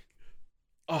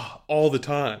 Oh, all the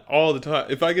time.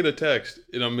 If I get a text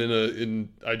and I'm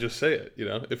I just say it,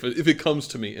 if it comes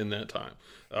to me in that time.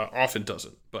 Often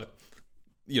doesn't, but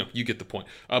you get the point.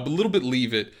 But a little bit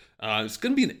Leave It. It's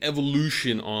going to be an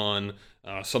evolution on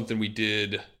something we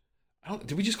did.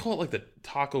 Did we just call it like the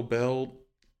Taco Bell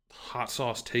hot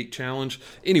sauce take challenge?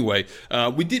 Anyway,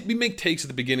 we make takes at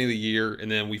the beginning of the year and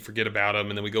then we forget about them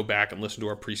and then we go back and listen to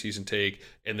our preseason take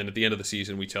and then at the end of the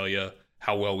season we tell you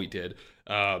how well we did.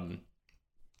 And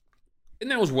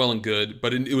that was well and good,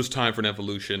 but it was time for an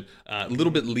evolution. A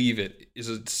little bit Leave It is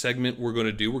a segment we're going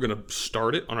to do. We're going to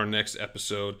start it on our next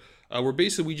episode, where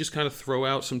basically we just kind of throw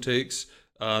out some takes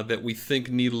that we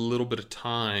think need a little bit of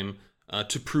time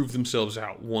to prove themselves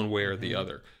out one way or the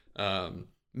other.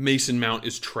 Mason Mount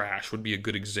is trash would be a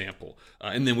good example.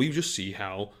 And then we just see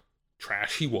how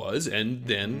trash he was, and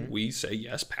then we say,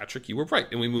 yes, Patrick, you were right,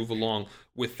 and we move along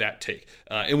with that take.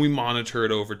 And we monitor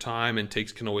it over time, and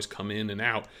takes can always come in and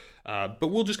out. But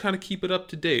we'll just kind of keep it up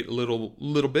to date a little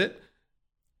bit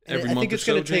every month. I think it's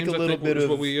going to take a little bit of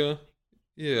what we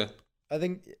yeah. I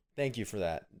think thank you for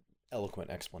that eloquent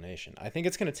explanation. I think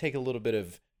it's going to take a little bit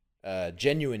of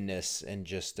genuineness and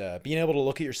just being able to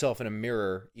look at yourself in a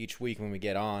mirror each week when we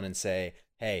get on and say,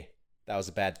 hey, that was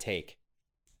a bad take.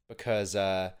 Because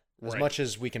as much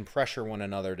as we can pressure one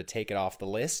another to take it off the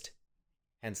list,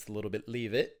 hence the little bit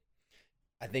Leave It,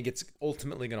 I think it's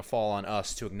ultimately going to fall on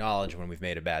us to acknowledge when we've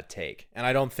made a bad take. And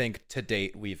I don't think to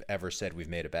date we've ever said we've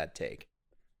made a bad take.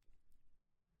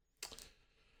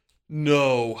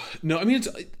 No. I mean,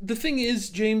 the thing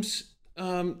is, James,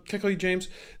 can I call you James?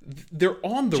 They're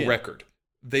on the Jim. record.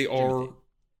 They are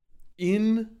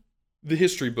in the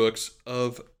history books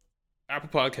of Apple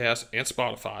Podcasts and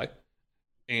Spotify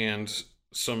and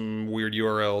some weird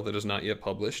URL that is not yet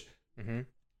published. Mm-hmm.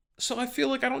 So I feel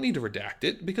like I don't need to redact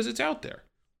it because it's out there.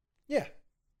 Yeah.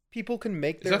 People can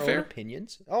make their own fair?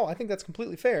 opinions. Oh, I think that's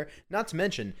completely fair. Not to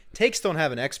mention, takes don't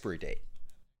have an expiry date.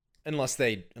 Unless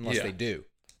they do.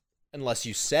 Unless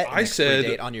you set an expiry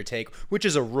date on your take, which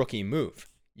is a rookie move.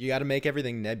 You got to make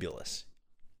everything nebulous.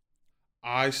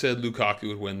 I said Lukaku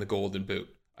would win the Golden Boot.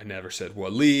 I never said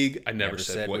what league. I never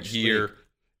said what which year. league.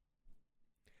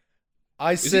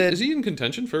 I said... Is he in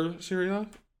contention for Serie A?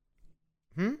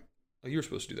 Hmm? Oh, you were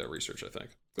supposed to do that research, I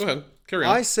think. Go ahead. Carry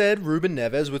on. I said Ruben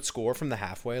Neves would score from the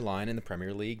halfway line in the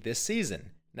Premier League this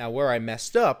season. Now, where I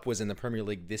messed up was in the Premier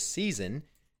League this season.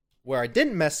 Where I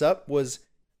didn't mess up was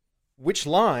which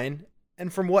line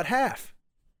and from what half.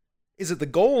 Is it the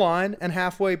goal line and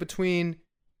halfway between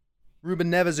Ruben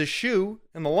Neves' shoe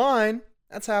and the line?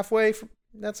 That's halfway.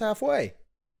 That's halfway.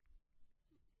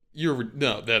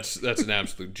 No, that's an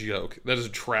absolute joke. That is a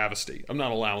travesty. I'm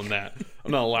not allowing that.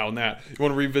 I'm not allowing that. You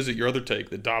want to revisit your other take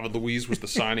that David Luiz was the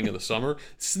signing of the summer?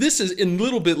 This is in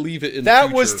little bit leave it in the That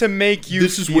future. was to make you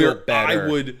This is feel where better. I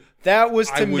would. That was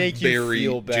I to would make you bury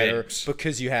feel better James.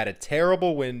 because you had a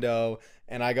terrible window,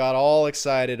 and I got all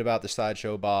excited about the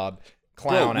Sideshow Bob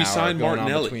clown we hour signed going on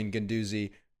Martinelli. between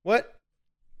Ganduzzi. What?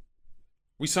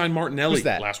 We signed Martinelli Who's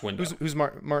that? last window. Who's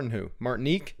Martin? Who?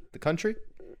 Martinique, the country?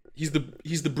 He's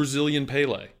the Brazilian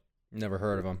Pele. Never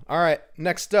heard of him. All right,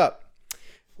 next up,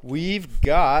 we've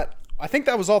got. I think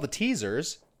that was all the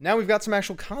teasers. Now we've got some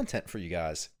actual content for you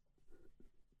guys.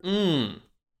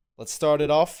 Let's start it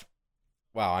off.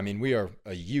 Wow, I mean, we are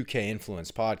a UK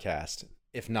influenced podcast,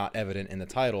 if not evident in the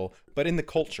title, but in the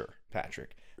culture,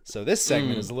 Patrick. So this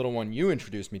segment is a little one you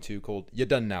introduced me to called You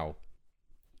Done Now.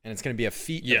 And it's going to be a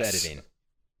feat of editing.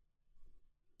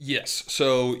 Yes.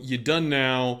 So You Done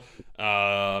Now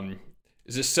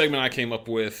is this segment I came up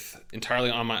with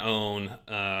entirely on my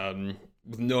own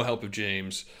with no help of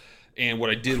James. And what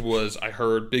I did was I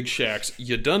heard Big Shaq's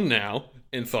You Done Now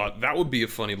and thought that would be a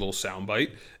funny little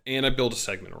soundbite. And I built a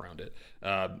segment around it.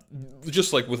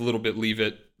 Just like with a little bit Leave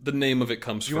It, the name of it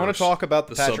comes first. Do you want to talk about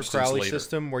the Patrick substance Crowley later.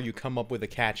 system where you come up with a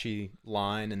catchy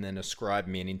line and then ascribe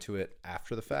meaning to it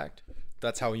after the fact?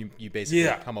 That's how you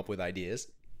basically come up with ideas.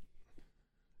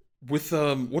 With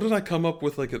what did I come up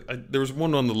with? There was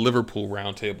one on the Liverpool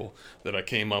roundtable that I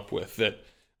came up with that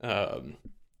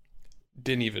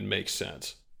didn't even make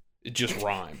sense. It just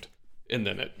rhymed, and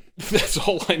then that's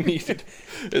all I needed.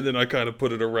 And then I kind of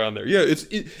put it around there. Yeah,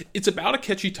 it's about a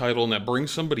catchy title and that brings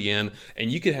somebody in,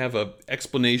 and you could have a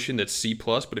explanation that's C+,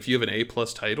 but if you have an A+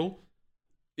 title,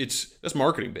 that's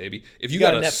marketing, baby. If you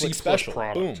got a C+ special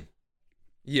product, boom.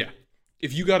 Yeah.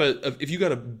 If you got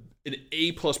an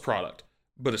A+ product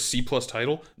but a C+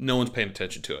 title, no one's paying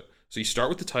attention to it. So you start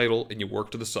with the title and you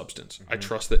work to the substance. I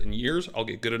trust that in years I'll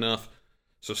get good enough.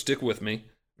 So stick with me.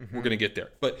 We're gonna get there.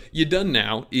 But You Done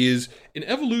Now is an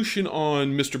evolution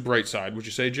on Mr. Brightside. Would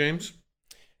you say, James?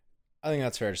 I think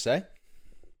that's fair to say.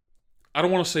 I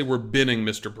don't want to say we're binning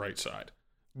Mr. Brightside,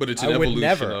 but it's an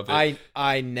evolution of it.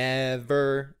 I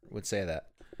never would say that.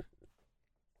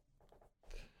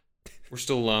 We're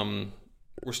still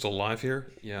live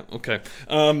here? Yeah, okay.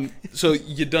 So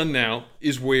You Done Now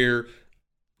is where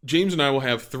James and I will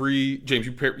have three. James,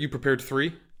 you prepared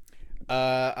three?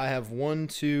 I have 1,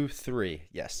 2, 3.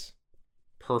 Yes.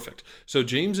 Perfect. So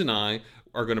James and I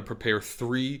are going to prepare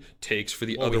three takes for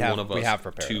the other one of us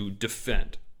to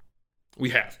defend.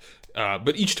 We have.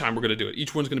 But each time we're going to do it.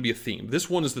 Each one's going to be a theme. This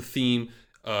one is the theme,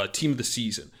 team of the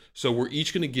season. So we're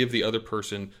each going to give the other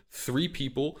person three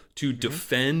people to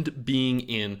defend being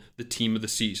in the team of the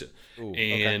season. Ooh,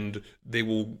 and they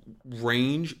will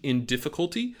range in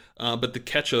difficulty. But the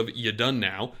catch of You Done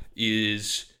Now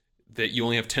is that you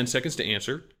only have 10 seconds to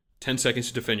answer, 10 seconds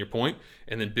to defend your point,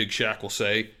 and then Big Shaq will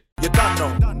say, You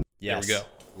done now. Yes. There we go.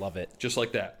 Love it. Just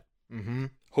like that. Mm-hmm.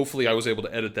 Hopefully I was able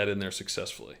to edit that in there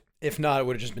successfully. If not, it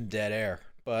would have just been dead air.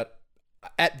 But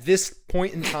at this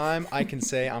point in time, I can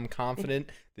say I'm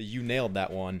confident that you nailed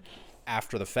that one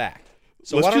after the fact.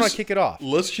 So why don't I kick it off?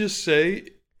 Let's just say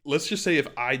if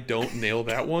I don't nail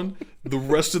that one, the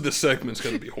rest of the segment's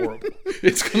going to be horrible.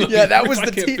 It's going to that was the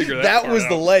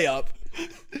layup.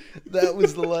 That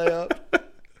was the layup.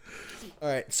 All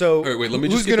right, so all right, wait, let me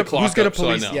just get the clock up so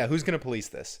I know. Yeah, who's going to police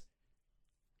this?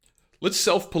 Let's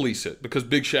self-police it because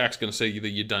Big Shaq's going to say that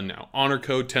you're done now. Honor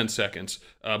code 10 seconds,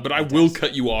 but I will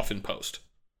cut you off in post.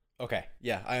 Okay,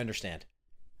 yeah, I understand.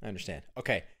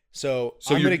 Okay, so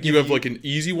you have like an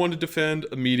easy one to defend,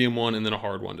 a medium one, and then a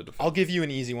hard one to defend. I'll give you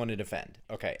an easy one to defend.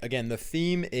 Okay, again, the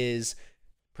theme is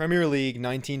Premier League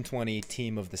 1920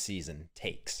 Team of the Season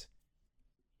takes.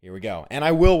 Here we go. And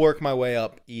I will work my way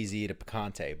up easy to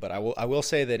Picante, but I will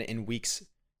say that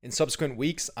in subsequent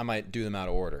weeks, I might do them out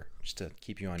of order just to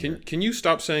keep you on your... Can you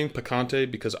stop saying Picante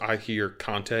because I hear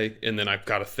Conte and then I've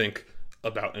got to think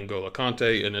about N'Golo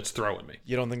Conte and it's throwing me.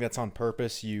 You don't think that's on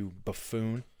purpose, you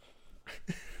buffoon?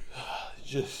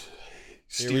 Just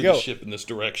steer the ship in this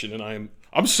direction and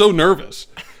I'm so nervous.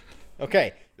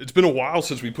 Okay. It's been a while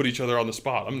since we put each other on the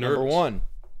spot. I'm nervous. Number one,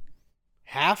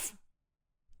 half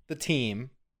the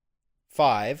team,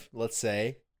 5, let's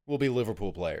say, will be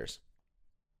Liverpool players.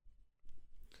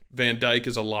 Van Dijk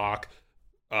is a lock.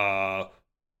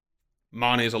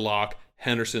 Mane's a lock.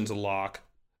 Henderson's a lock.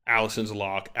 Alisson's a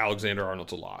lock.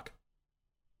 Alexander-Arnold's a lock.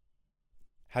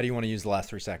 How do you want to use the last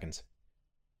 3 seconds?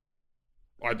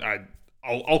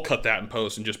 I'll cut that in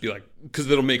post and just be like,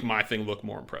 because it'll make my thing look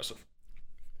more impressive.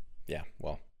 Yeah,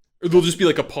 well. Or there'll just be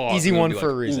like a pause. Easy one for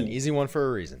like, a reason. Ooh. Easy one for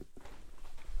a reason.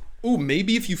 Ooh,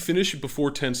 maybe if you finish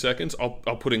before 10 seconds,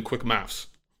 I'll put in quick maths.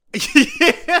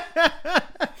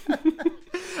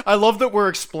 I love that we're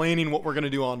explaining what we're going to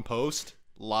do on post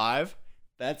live.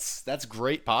 That's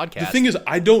great podcast. The thing is,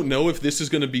 I don't know if this is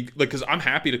going to be, like, because I'm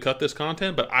happy to cut this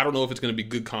content, but I don't know if it's going to be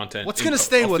good content. What's going to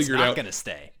stay, what's not going to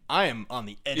stay. I am on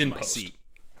the edge of my seat.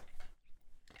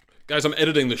 Guys, I'm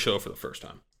editing the show for the first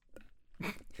time.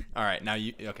 All right, now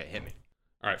okay, hit me.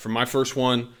 All right, for my first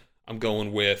one, I'm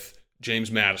going with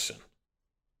James Maddison.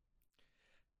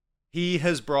 He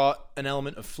has brought an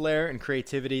element of flair and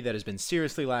creativity that has been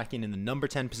seriously lacking in the number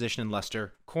 10 position in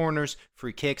Leicester. Corners,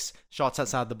 free kicks, shots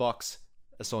outside the box.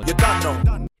 That's all.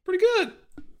 Pretty good.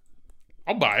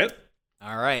 I'll buy it.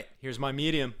 All right, here's my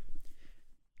medium.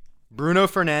 Bruno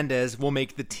Fernandes will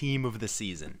make the team of the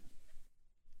season.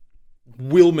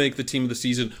 Will make the team of the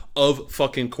season of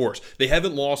fucking course. They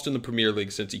haven't lost in the Premier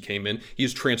League since he came in. He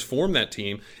has transformed that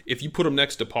team. If you put him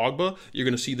next to Pogba, you're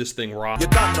going to see this thing rock.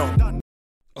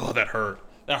 Oh, that hurt.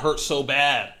 That hurt so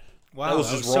bad. Wow, that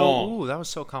was just wrong. That was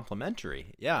so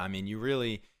complimentary. Yeah, I mean, you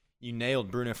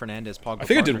nailed Bruno Fernandes, Pogba. I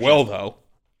think I did well, though.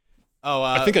 Oh,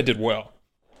 I think I did well.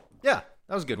 Yeah,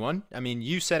 that was a good one. I mean,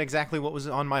 you said exactly what was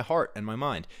on my heart and my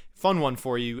mind. Fun one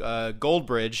for you.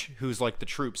 Goldbridge, who's like the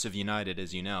troops of United,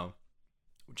 as you know,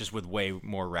 just with way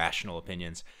more rational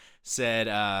opinions, said.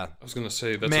 I was going to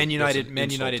say that's Man United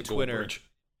Twitter.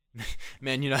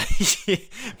 Man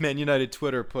United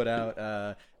Twitter put out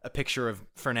a picture of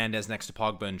Fernandes next to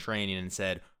Pogba in training and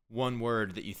said, one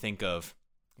word that you think of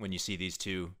when you see these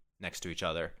two next to each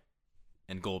other.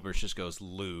 And Goldberg just goes,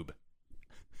 lube.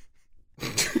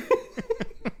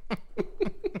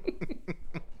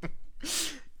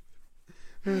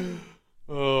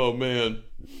 Oh, man.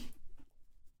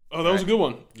 Oh, that was a good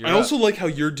one. I also like how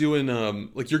you're doing,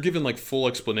 like you're giving like full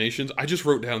explanations. I just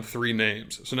wrote down 3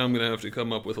 names, so now I'm gonna have to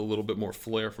come up with a little bit more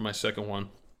flair for my second one.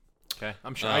 Okay,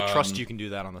 I'm sure. I trust you can do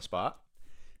that on the spot.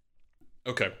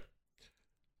 Okay.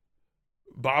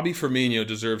 Bobby Firmino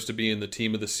deserves to be in the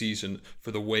team of the season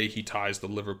for the way he ties the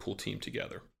Liverpool team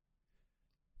together.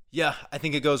 Yeah, I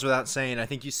think it goes without saying. I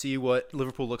think you see what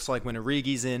Liverpool looks like when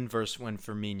Origi's in versus when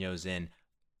Firmino's in.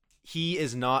 He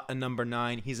is not a number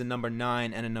 9. He's a number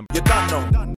 9 and a number.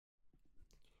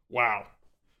 Wow.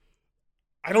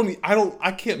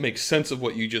 I can't make sense of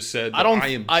what you just said.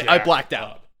 I blacked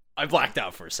out. I blacked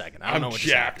out for a second. I don't know what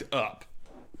jacked up.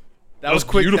 That was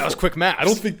quick. Beautiful. That was quick math. I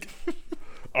don't think.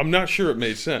 I'm not sure it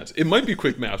made sense. It might be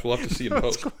quick math. We'll have to see in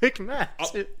post. Quick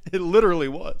math. It literally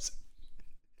was.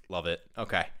 Love it.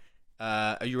 Okay.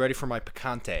 Are you ready for my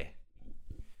picante?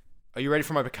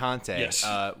 Yes.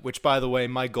 Which, by the way,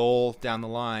 my goal down the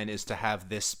line is to have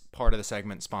this part of the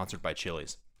segment sponsored by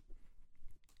Chili's.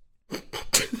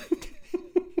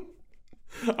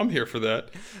 I'm here for that.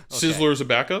 Okay. Sizzler's a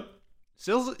backup?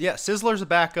 Sizzler's a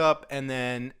backup, and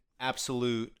then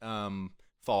absolute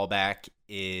fallback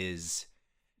is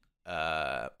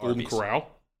Golden Corral?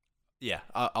 Yeah,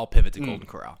 I'll pivot to Golden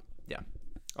Corral. Yeah.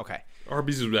 Okay.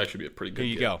 Arby's would actually be a pretty good Here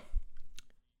you kid. go.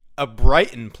 A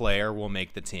Brighton player will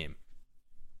make the team.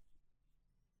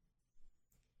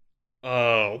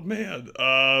 Oh, man.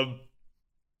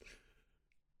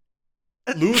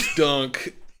 Lewis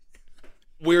Dunk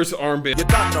wears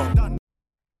armband.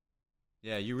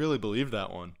 Yeah, you really believe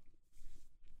that one.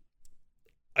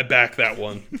 I back that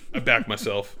one. I back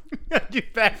myself. You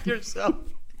back yourself.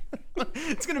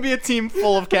 It's going to be a team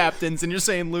full of captains, and you're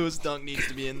saying Lewis Dunk needs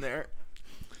to be in there.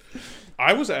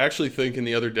 I was actually thinking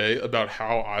the other day about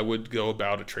how I would go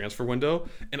about a transfer window,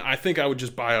 and I think I would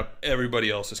just buy up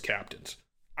everybody else's captains.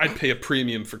 I'd pay a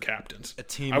premium for captains. A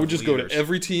team. I would just go to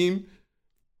every team.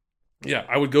 Yeah,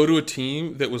 I would go to a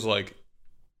team that was like,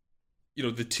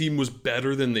 the team was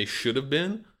better than they should have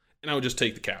been, and I would just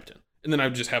take the captain. And then I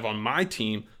would just have on my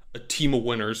team a team of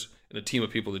winners and a team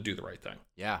of people that do the right thing.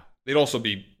 Yeah. They'd also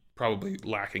be probably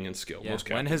lacking in skill. Yeah. Most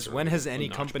when has any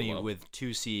company with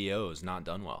 2 CEOs not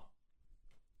done well?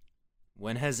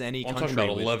 When has any country I'm talking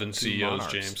about with 11 2 CEOs,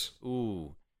 monarchs? James.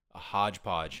 Ooh, a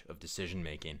hodgepodge of decision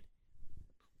making.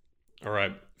 All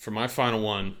right, for my final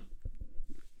one,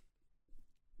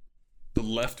 the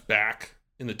left back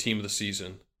in the team of the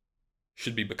season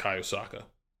should be Bukayo Saka.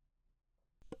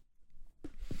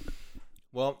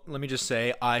 Well, let me just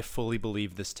say I fully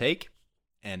believe this take,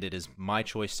 and it is my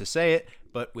choice to say it,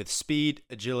 but with speed,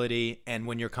 agility, and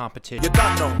when your competition...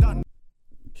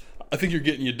 I think you're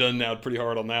getting you done now pretty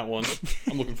hard on that one.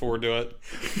 I'm looking forward to it.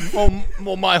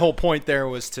 Well, my whole point there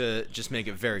was to just make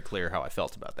it very clear how I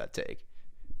felt about that take.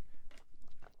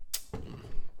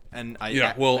 And I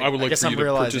would like for you to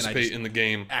participate I just in the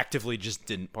game. Actively just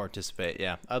didn't participate.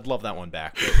 Yeah, I'd love that one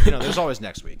back. But, there's always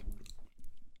next week.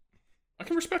 I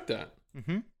can respect that.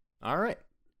 Mm-hmm. All right.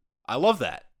 I love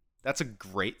that. That's a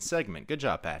great segment. Good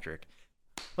job, Patrick.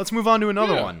 Let's move on to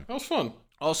another one. That was fun.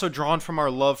 Also drawn from our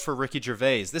love for Ricky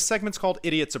Gervais. This segment's called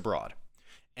Idiots Abroad.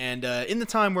 And in the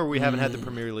time where we haven't had the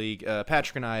Premier League,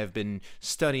 Patrick and I have been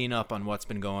studying up on what's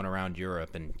been going around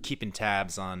Europe and keeping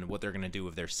tabs on what they're going to do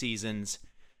with their seasons,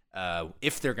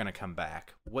 if they're going to come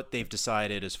back, what they've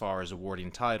decided as far as awarding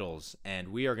titles, and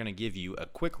we are going to give you a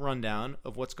quick rundown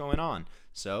of what's going on.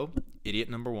 So, idiot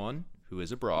number one, who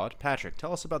is abroad. Patrick,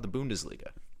 tell us about the Bundesliga.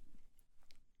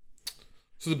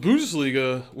 So the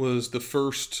Bundesliga was the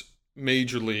first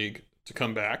major league to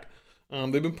come back.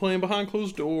 They've been playing behind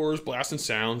closed doors, blasting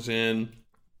sounds in,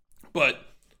 but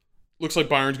looks like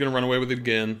Bayern's going to run away with it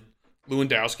again.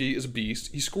 Lewandowski is a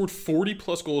beast. He scored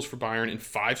 40-plus goals for Bayern in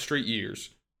 5 straight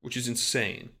years, which is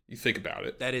insane. You think about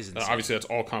it. That is insane. Obviously, that's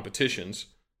all competitions,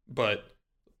 but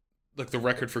like the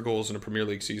record for goals in a Premier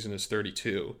League season is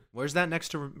 32. Where's that next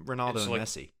to Ronaldo and like,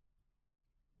 Messi?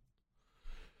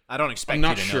 I don't expect I'm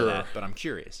not you to sure. know that, but I'm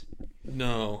curious.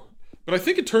 No. But I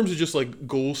think in terms of just like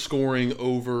goal scoring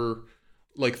over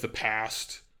like the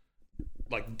past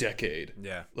like decade.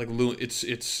 Yeah. Like it's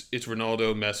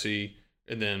Ronaldo, Messi,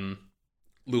 and then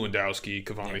Lewandowski.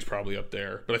 Cavani's probably up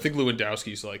there. But I think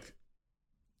Lewandowski's like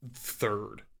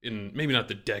third in maybe not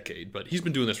the decade, but he's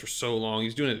been doing this for so long.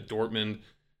 He's doing it at Dortmund.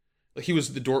 Like he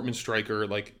was the Dortmund striker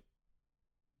like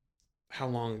how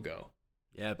long ago?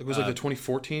 Yeah, it was like the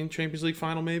 2014 Champions League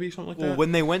final, maybe something like that. Well,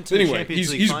 when they went to the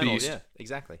Champions League final, beast. Yeah,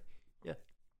 exactly.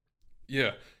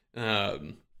 Yeah.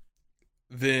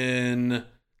 Then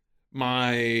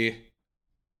my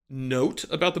note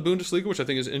about the Bundesliga, which I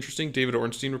think is interesting, David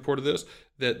Ornstein reported this,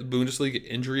 that the Bundesliga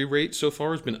injury rate so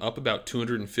far has been up about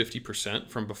 250%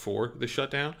 from before the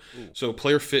shutdown. Ooh. So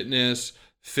player fitness,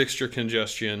 fixture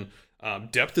congestion,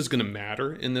 depth is going to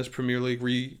matter in this Premier League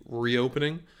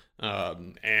reopening.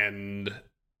 And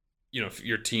if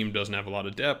your team doesn't have a lot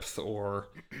of depth or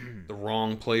the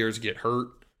wrong players get hurt,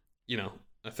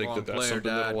 I think that's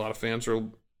something that a lot of fans are.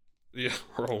 Yeah,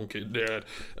 wrong kid, dad.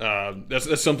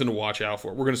 That's something to watch out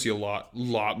for. We're going to see a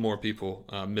lot more people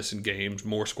missing games,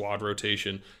 more squad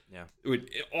rotation. Yeah,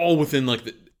 all within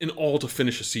all to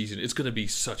finish a season. It's going to be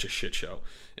such a shit show,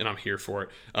 and I'm here for it.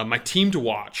 My team to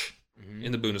watch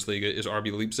in the Bundesliga is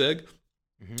RB Leipzig.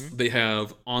 Mm-hmm. They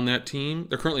have on that team,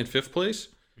 they're currently in 5th place,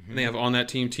 and they have on that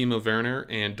team Timo Werner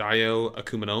and Dayo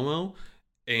Akumanomo,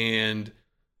 and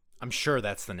I'm sure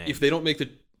that's the name. If they don't make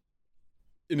the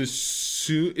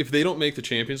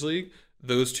Champions League,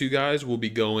 those two guys will be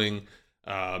going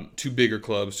to bigger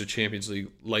clubs, to Champions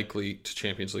League, likely to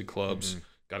Champions League clubs.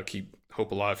 Got to keep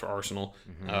hope alive for Arsenal.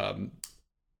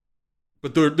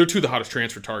 But they're two of the hottest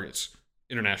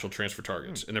international transfer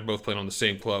targets, and they're both playing on the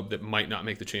same club that might not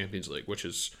make the Champions League, which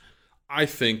is, I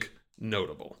think,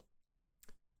 notable.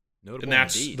 And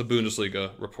that's indeed. The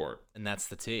Bundesliga report. And that's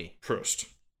the T. Prost.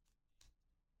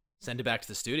 Send it back to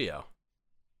the studio.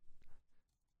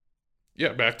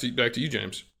 Yeah, back to you,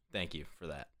 James. Thank you for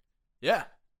that. Yeah,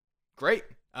 great.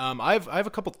 I have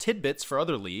a couple tidbits for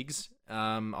other leagues.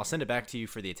 I'll send it back to you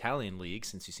for the Italian league,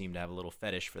 since you seem to have a little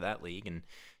fetish for that league and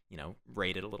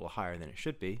rate it a little higher than it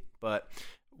should be. But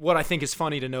what I think is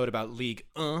funny to note about Ligue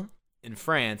 1 in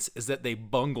France is that they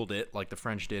bungled it like the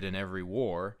French did in every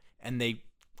war, and they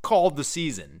called the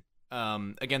season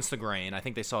against the grain. I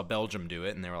think they saw Belgium do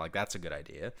it, and they were like, that's a good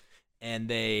idea. And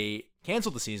they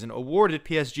canceled the season, awarded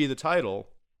PSG the title,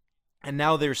 and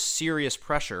now there's serious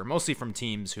pressure, mostly from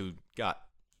teams who got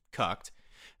cucked,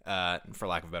 for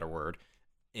lack of a better word,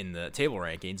 in the table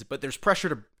rankings. But there's pressure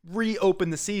to reopen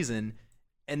the season,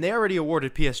 and they already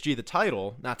awarded PSG the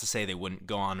title. Not to say they wouldn't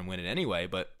go on and win it anyway,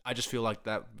 but I just feel like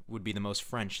that would be the most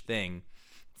French thing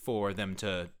for them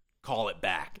to call it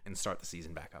back and start the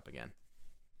season back up again.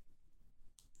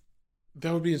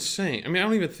 That would be insane. I mean, I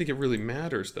don't even think it really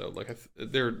matters though. Like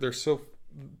they're so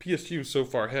PSG is so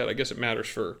far ahead. I guess it matters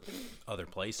for other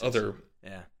places.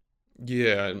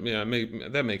 Yeah,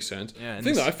 that makes sense. Yeah, the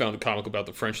thing that I found comical about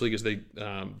the French league is they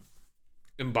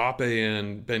Mbappe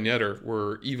and Ben Yedder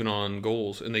were even on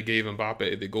goals, and they gave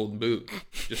Mbappe the golden boot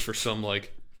just for some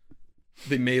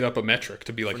they made up a metric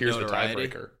to be like, For here's notoriety? the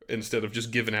tiebreaker, instead of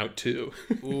just giving out 2.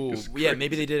 Ooh, It's yeah, crazy.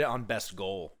 maybe they did it on best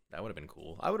goal. That would have been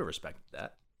cool. I would have respected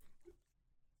that.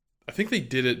 I think they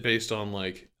did it based on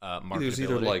like it was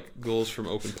either Marketability. like goals from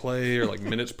open play or like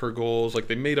minutes per goals. Like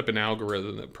they made up an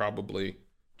algorithm that probably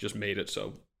just made it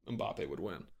so Mbappe would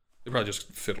win. They probably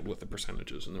just fiddled with the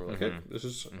percentages and they were like, hey, this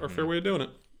is our fair way of doing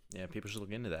it. Yeah, people should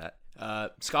look into that.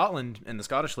 Scotland and the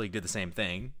Scottish League did the same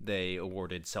thing. They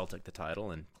awarded Celtic the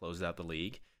title and closed out the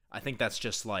league. I think that's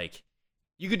just like,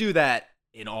 you could do that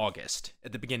in August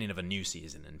at the beginning of a new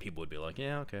season, and people would be like,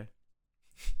 yeah, okay.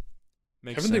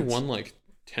 Makes Haven't sense. they won like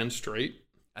 10 straight?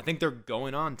 I think they're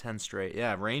going on 10 straight.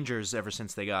 Yeah, Rangers, ever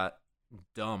since they got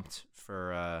dumped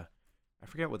for, I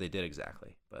forget what they did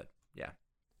exactly, but yeah.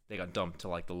 They got dumped to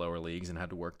like the lower leagues and had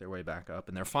to work their way back up.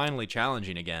 And they're finally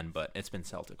challenging again, but it's been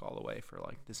Celtic all the way for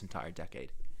like this entire decade.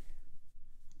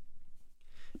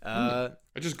 I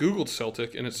just Googled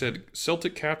Celtic and it said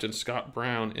Celtic captain Scott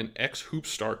Brown and ex-hoop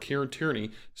star Kieran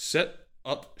Tierney set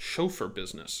up chauffeur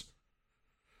business.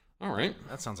 All right.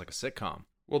 That sounds like a sitcom.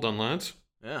 Well done, lads.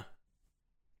 Yeah.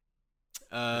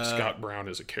 Scott Brown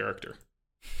is a character.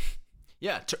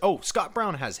 Yeah. Scott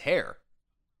Brown has hair.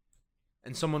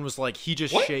 And someone was like, he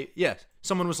just What? shaved. Yeah.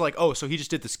 Someone was like, oh, so he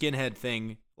just did the skinhead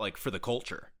thing, like for the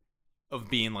culture of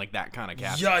being like that kind of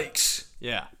captain. Yikes.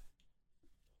 Yeah.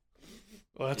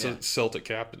 Well, that's Yeah. a Celtic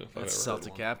captain. If I've That's ever heard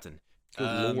Celtic one. captain.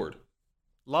 Good lord.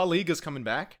 La Liga's coming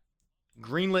back.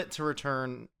 Greenlit to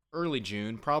return early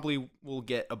June. Probably will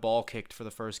get a ball kicked for the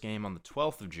first game on the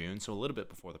 12th of June, so a little bit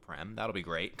before the Prem. That'll be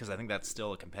great because I think that's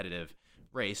still a competitive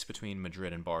race between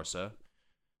Madrid and Barca.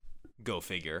 Go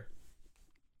figure.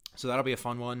 So that'll be a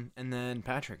fun one. And then,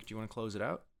 Patrick, do you want to close it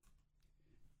out?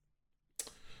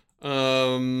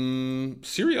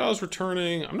 Serie A is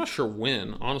returning. I'm not sure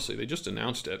when. Honestly, they just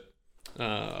announced it.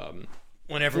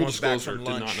 When everyone's full back disclosure, from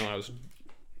did lunch. not know I was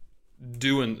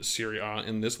doing Serie A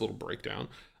in this little breakdown.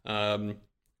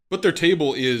 But their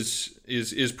table is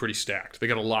pretty stacked. They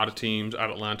got a lot of teams.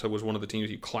 Atalanta was one of the teams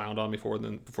you clowned on before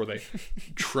they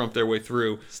trumped their way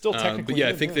through. Still technically but yeah,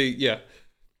 I in, think yeah.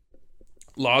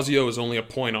 Lazio is only a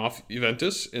point off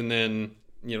Juventus, and then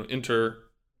Inter,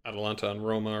 Atalanta, and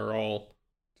Roma are all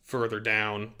further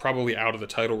down, probably out of the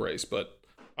title race. But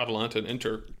Atalanta and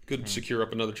Inter could secure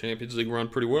up another Champions League run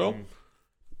pretty well.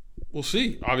 We'll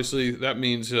see. Obviously, that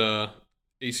means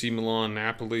AC Milan,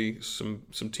 Napoli, some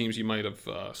teams you might have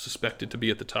suspected to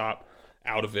be at the top,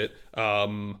 out of it.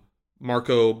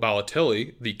 Marco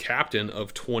Balotelli, the captain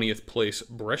of 20th place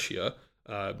Brescia,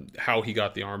 how he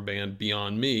got the armband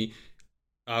beyond me,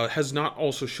 has not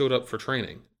also showed up for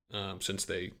training since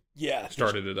they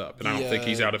started it up. And I don't think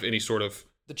he's out of any sort of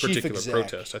the chief particular exec.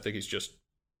 protest. I think he's just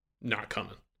not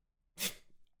coming.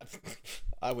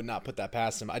 I would not put that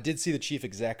past him. I did see the chief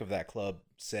exec of that club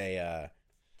say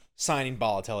signing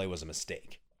Balotelli was a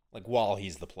mistake, like while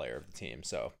he's the player of the team.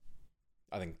 So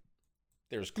I think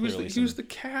there's clearly He was the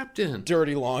captain.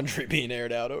 dirty laundry being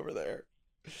aired out over there.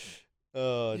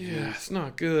 Oh, Yeah, jeez. it's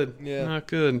not good. Yeah. Not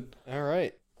good. All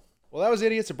right. Well, that was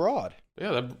Idiots Abroad.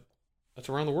 Yeah, that's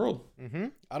around the world. Mm-hmm.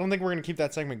 I don't think we're going to keep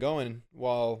that segment going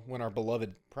when our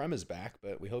beloved Prem is back,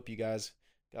 but we hope you guys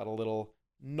got a little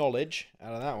knowledge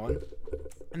out of that one.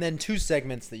 And then 2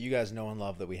 segments that you guys know and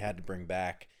love that we had to bring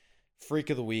back. Freak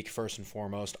of the Week, first and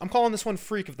foremost. I'm calling this one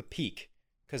Freak of the Peak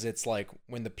because it's like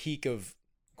when the peak of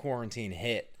quarantine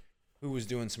hit, who was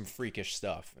doing some freakish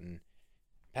stuff. And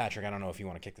Patrick, I don't know if you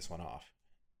want to kick this one off.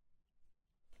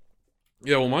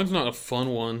 Yeah, well, mine's not a fun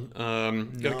one.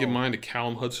 Got to give No. mine to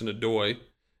Callum Hudson-Odoi.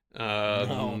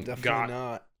 No, definitely got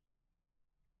not.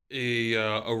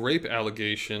 a rape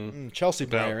allegation Chelsea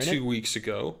player, about innit? 2 weeks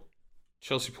ago.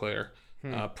 Chelsea player.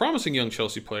 Promising young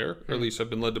Chelsea player, or at least I've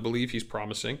been led to believe he's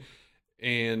promising.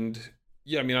 And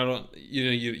yeah, I mean, I don't,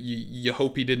 you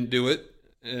hope he didn't do it,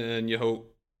 and you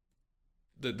hope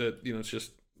that it's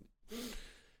just,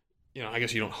 I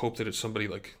guess you don't hope that it's somebody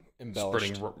like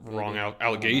Embellished, spreading wrong maybe.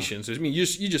 allegations. I mean, you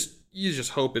just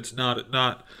hope it's not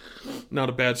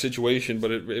a bad situation,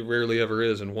 but it rarely ever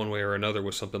is in one way or another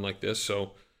with something like this.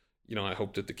 So, I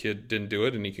hope that the kid didn't do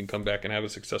it and he can come back and have a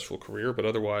successful career. But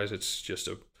otherwise, it's just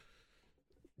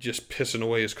pissing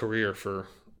away his career for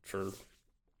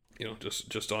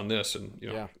just on this. And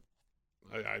Yeah.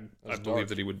 I That's believe dark.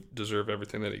 that he would deserve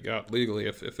everything that he got legally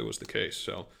if it was the case.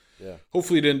 So. Yeah.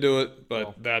 Hopefully he didn't do it, but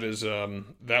Well.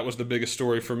 that was the biggest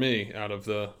story for me out of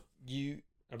the You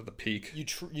peak.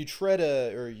 you trod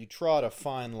a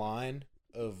fine line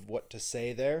of what to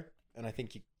say there, and I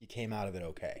think you came out of it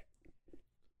okay.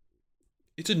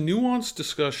 It's a nuanced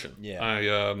discussion. Yeah. I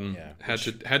Yeah.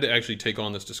 had to actually take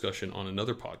on this discussion on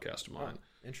another podcast of mine.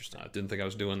 Interesting. I didn't think I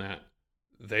was doing that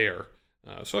there.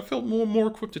 So I felt more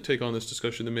equipped to take on this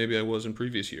discussion than maybe I was in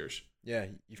previous years. Yeah,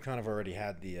 you've kind of already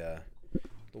had the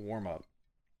warm up.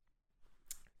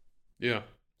 Yeah.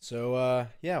 So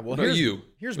yeah, well, What about you?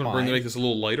 Here's You wanna mine. make this a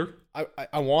little lighter?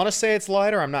 I want to say it's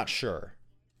lighter. I'm not sure.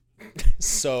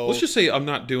 So Let's just say I'm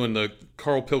not doing the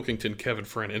Carl Pilkington, Kevin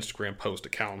Friend Instagram post to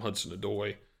Callum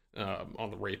Hudson-Odoi on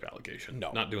the rape allegation.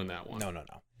 No. Not doing that one. No.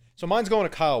 So mine's going to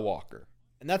Kyle Walker.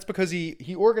 And that's because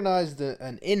he organized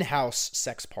an in-house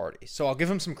sex party. So I'll give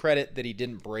him some credit that he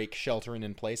didn't break sheltering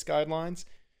in place guidelines,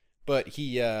 but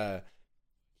he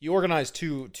organized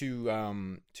two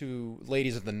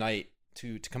ladies of the night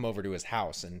to come over to his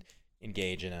house and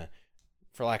engage in a,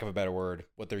 for lack of a better word,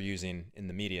 what they're using in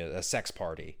the media, a sex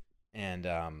party. And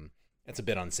it's a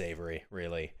bit unsavory,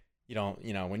 really.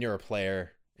 When you're a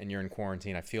player and you're in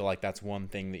quarantine, I feel like that's one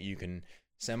thing that you can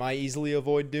semi-easily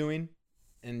avoid doing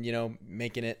and,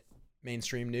 making it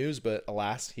mainstream news. But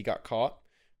alas, he got caught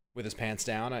with his pants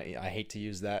down. I hate to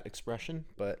use that expression,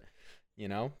 but,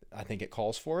 I think it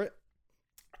calls for it.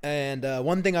 And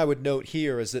one thing I would note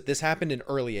here is that this happened in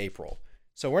early April.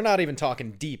 So we're not even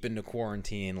talking deep into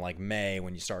quarantine like May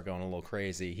when you start going a little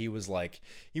crazy. He was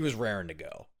raring to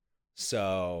go.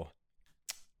 So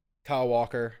Kyle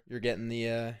Walker, you're getting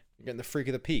the freak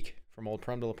of the peak from old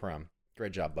Prem de la Prem.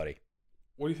 Great job, buddy.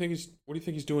 What do you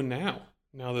think he's doing now?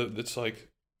 Now that it's like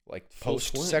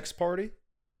post sex party?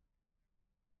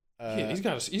 Yeah,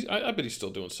 I bet he's still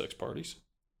doing sex parties.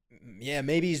 Yeah,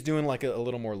 maybe he's doing like a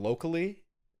little more locally.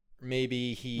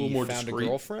 Maybe he found discreet. a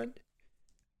girlfriend.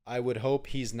 I would hope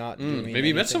he's not doing Maybe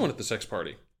he met anything. someone at the sex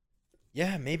party.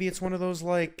 Yeah, maybe it's one of those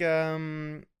like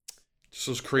Just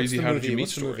those crazy what's the how movie? did you meet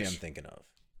What's the stories. movie I'm thinking of?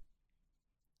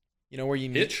 Where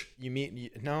you Hitch?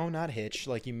 No, not Hitch.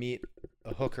 Like you meet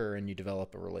a hooker and you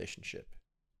develop a relationship.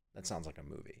 That sounds like a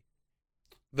movie.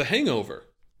 The Hangover.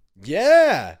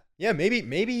 Yeah.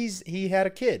 Maybe he had a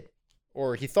kid,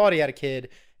 or he thought he had a kid,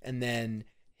 and then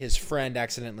his friend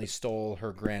accidentally stole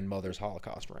her grandmother's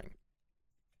Holocaust ring.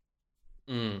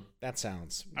 That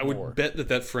sounds. I would bet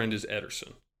that friend is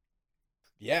Ederson.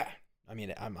 Yeah. I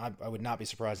mean, I would not be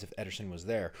surprised if Ederson was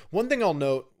there. One thing I'll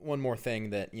note, one more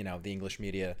thing that, the English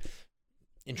media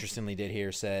interestingly did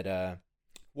here, said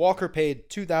Walker paid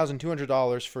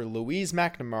 $2,200 for Louise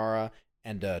McNamara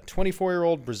and a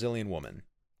 24-year-old Brazilian woman.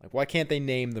 Like, why can't they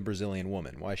name the Brazilian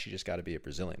woman? Why has she just got to be a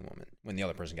Brazilian woman when the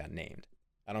other person got named?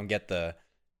 I don't get the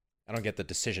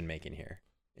decision making here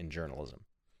in journalism.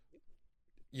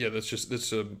 Yeah,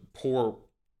 that's a poor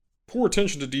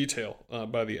attention to detail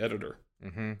by the editor.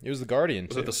 Mm-hmm. It was The Guardian,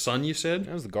 Was too. it The Sun you said?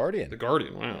 It was The Guardian. The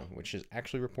Guardian, wow. Which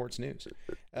actually reports news.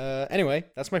 Anyway,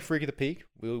 that's my freak of the peak.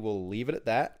 We will leave it at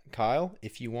that. Kyle,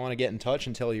 if you want to get in touch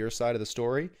and tell your side of the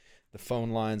story, the phone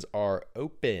lines are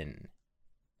open.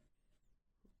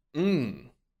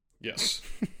 Yes.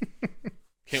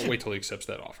 Can't wait till he accepts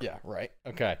that offer. Yeah, right.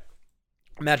 Okay.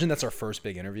 Imagine that's our first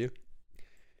big interview.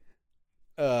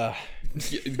 Yeah,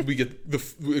 we get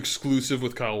the exclusive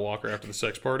with Kyle Walker after the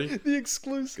sex party. The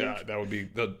exclusive. God, that'd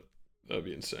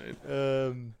be insane.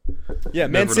 Yeah,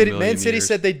 Man Never in a City million years.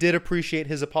 said they did appreciate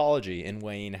his apology in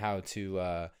weighing how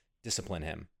to discipline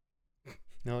him.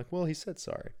 They're like, well, he said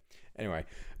sorry. Anyway,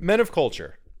 Men of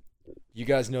Culture. You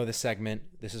guys know this segment.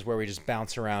 This is where we just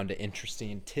bounce around to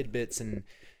interesting tidbits and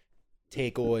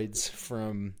takeoids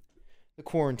from the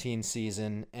quarantine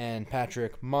season. And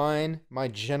Patrick, my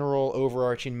general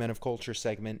overarching Men of Culture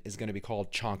segment is going to be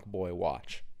called Chonk Boy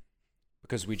Watch.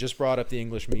 Because we just brought up the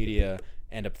English media,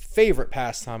 and a favorite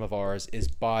pastime of ours is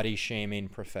body shaming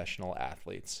professional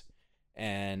athletes.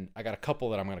 And I got a couple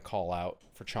that I'm going to call out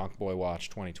for Chonk Boy Watch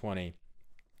 2020.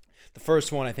 The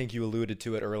first one, I think you alluded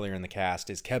to it earlier in the cast,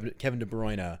 is Kevin De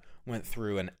Bruyne went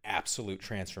through an absolute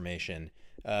transformation.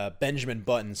 Benjamin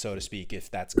Button, so to speak,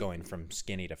 if that's going from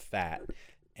skinny to fat.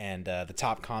 And the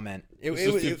top comment...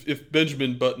 If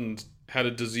Benjamin Button had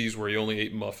a disease where he only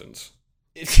ate muffins.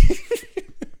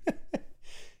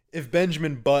 If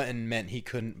Benjamin Button meant he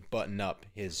couldn't button up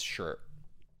his shirt.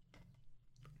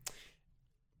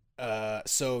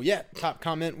 So, yeah, top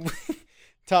comment...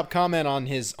 Top comment on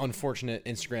his unfortunate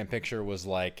Instagram picture was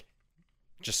like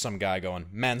just some guy going,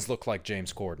 "Mans look like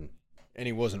James Corden." And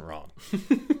he wasn't wrong.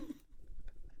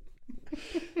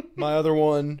 My other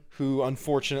one, who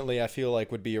unfortunately I feel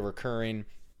like would be a recurring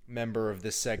member of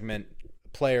this segment,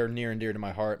 player near and dear to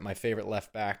my heart, my favorite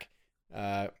left back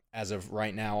as of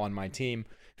right now on my team,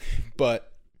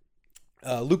 but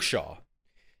Luke Shaw.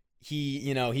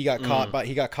 He got caught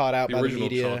out by the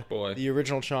media. The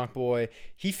original Chonk Boy.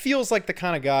 He feels like the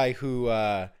kind of guy who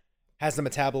has the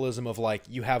metabolism of like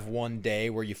you have one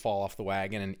day where you fall off the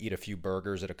wagon and eat a few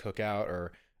burgers at a cookout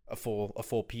or a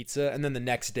full pizza, and then the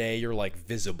next day you're like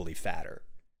visibly fatter.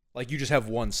 Like you just have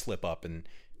one slip up and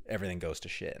everything goes to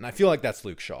shit. And I feel like that's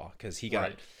Luke Shaw because he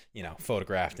got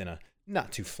photographed in a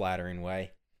not too flattering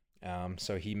way.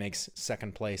 So he makes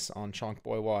second place on Chonk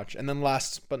Boy Watch. And then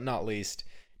last but not least,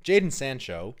 Jadon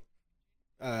Sancho.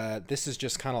 This is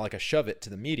just kind of like a shove it to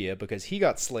the media because he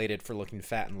got slated for looking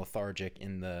fat and lethargic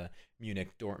in the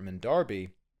Munich-Dortmund derby.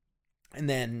 And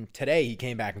then today he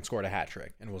came back and scored a hat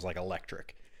trick and was like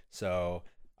electric. So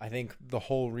I think the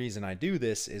whole reason I do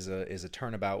this is a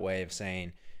turnabout way of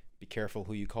saying, be careful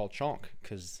who you call Chonk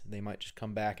because they might just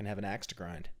come back and have an axe to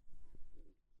grind.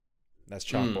 That's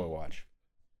Chonk Boy Watch.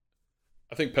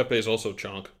 I think Pepe is also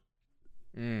Chonk.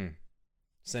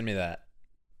 Send me that.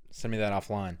 Send me that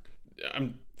offline.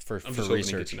 I'm for just research.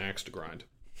 hoping it's an axe to grind.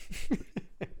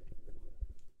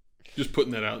 Just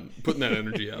putting that out, putting that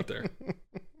energy out there.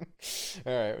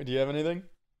 All right. Do you have anything?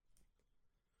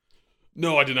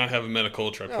 No, I did not have a meta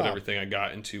culture. I put everything I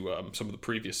got into some of the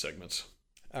previous segments.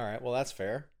 All right. Well, that's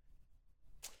fair.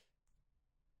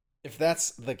 If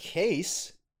that's the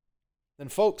case, then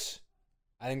folks,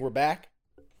 I think we're back.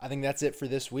 I think that's it for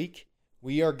this week.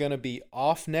 We are going to be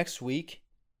off next week,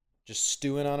 just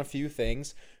stewing on a few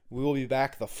things. We will be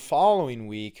back the following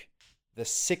week, the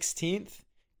 16th,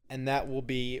 and that will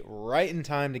be right in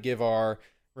time to give our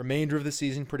remainder of the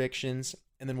season predictions,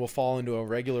 and then we'll fall into a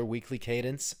regular weekly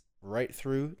cadence right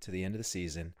through to the end of the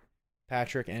season.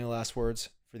 Patrick, any last words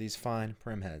for these fine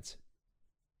Prim heads?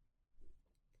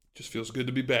 Just feels good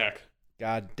to be back.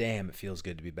 God damn, it feels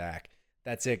good to be back.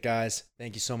 That's it, guys.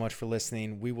 Thank you so much for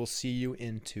listening. We will see you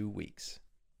in 2 weeks.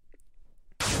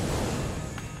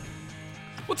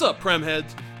 What's up, Prem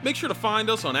heads? Make sure to find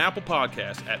us on Apple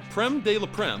Podcasts at Prem de la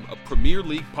Prem, a Premier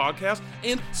League podcast,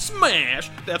 and smash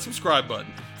that subscribe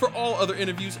button for all other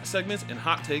interviews, segments, and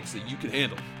hot takes that you can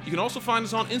handle. You can also find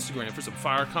us on Instagram for some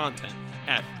fire content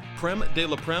at Prem de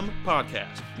la Prem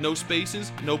Podcast. No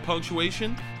spaces, no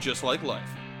punctuation, just like life.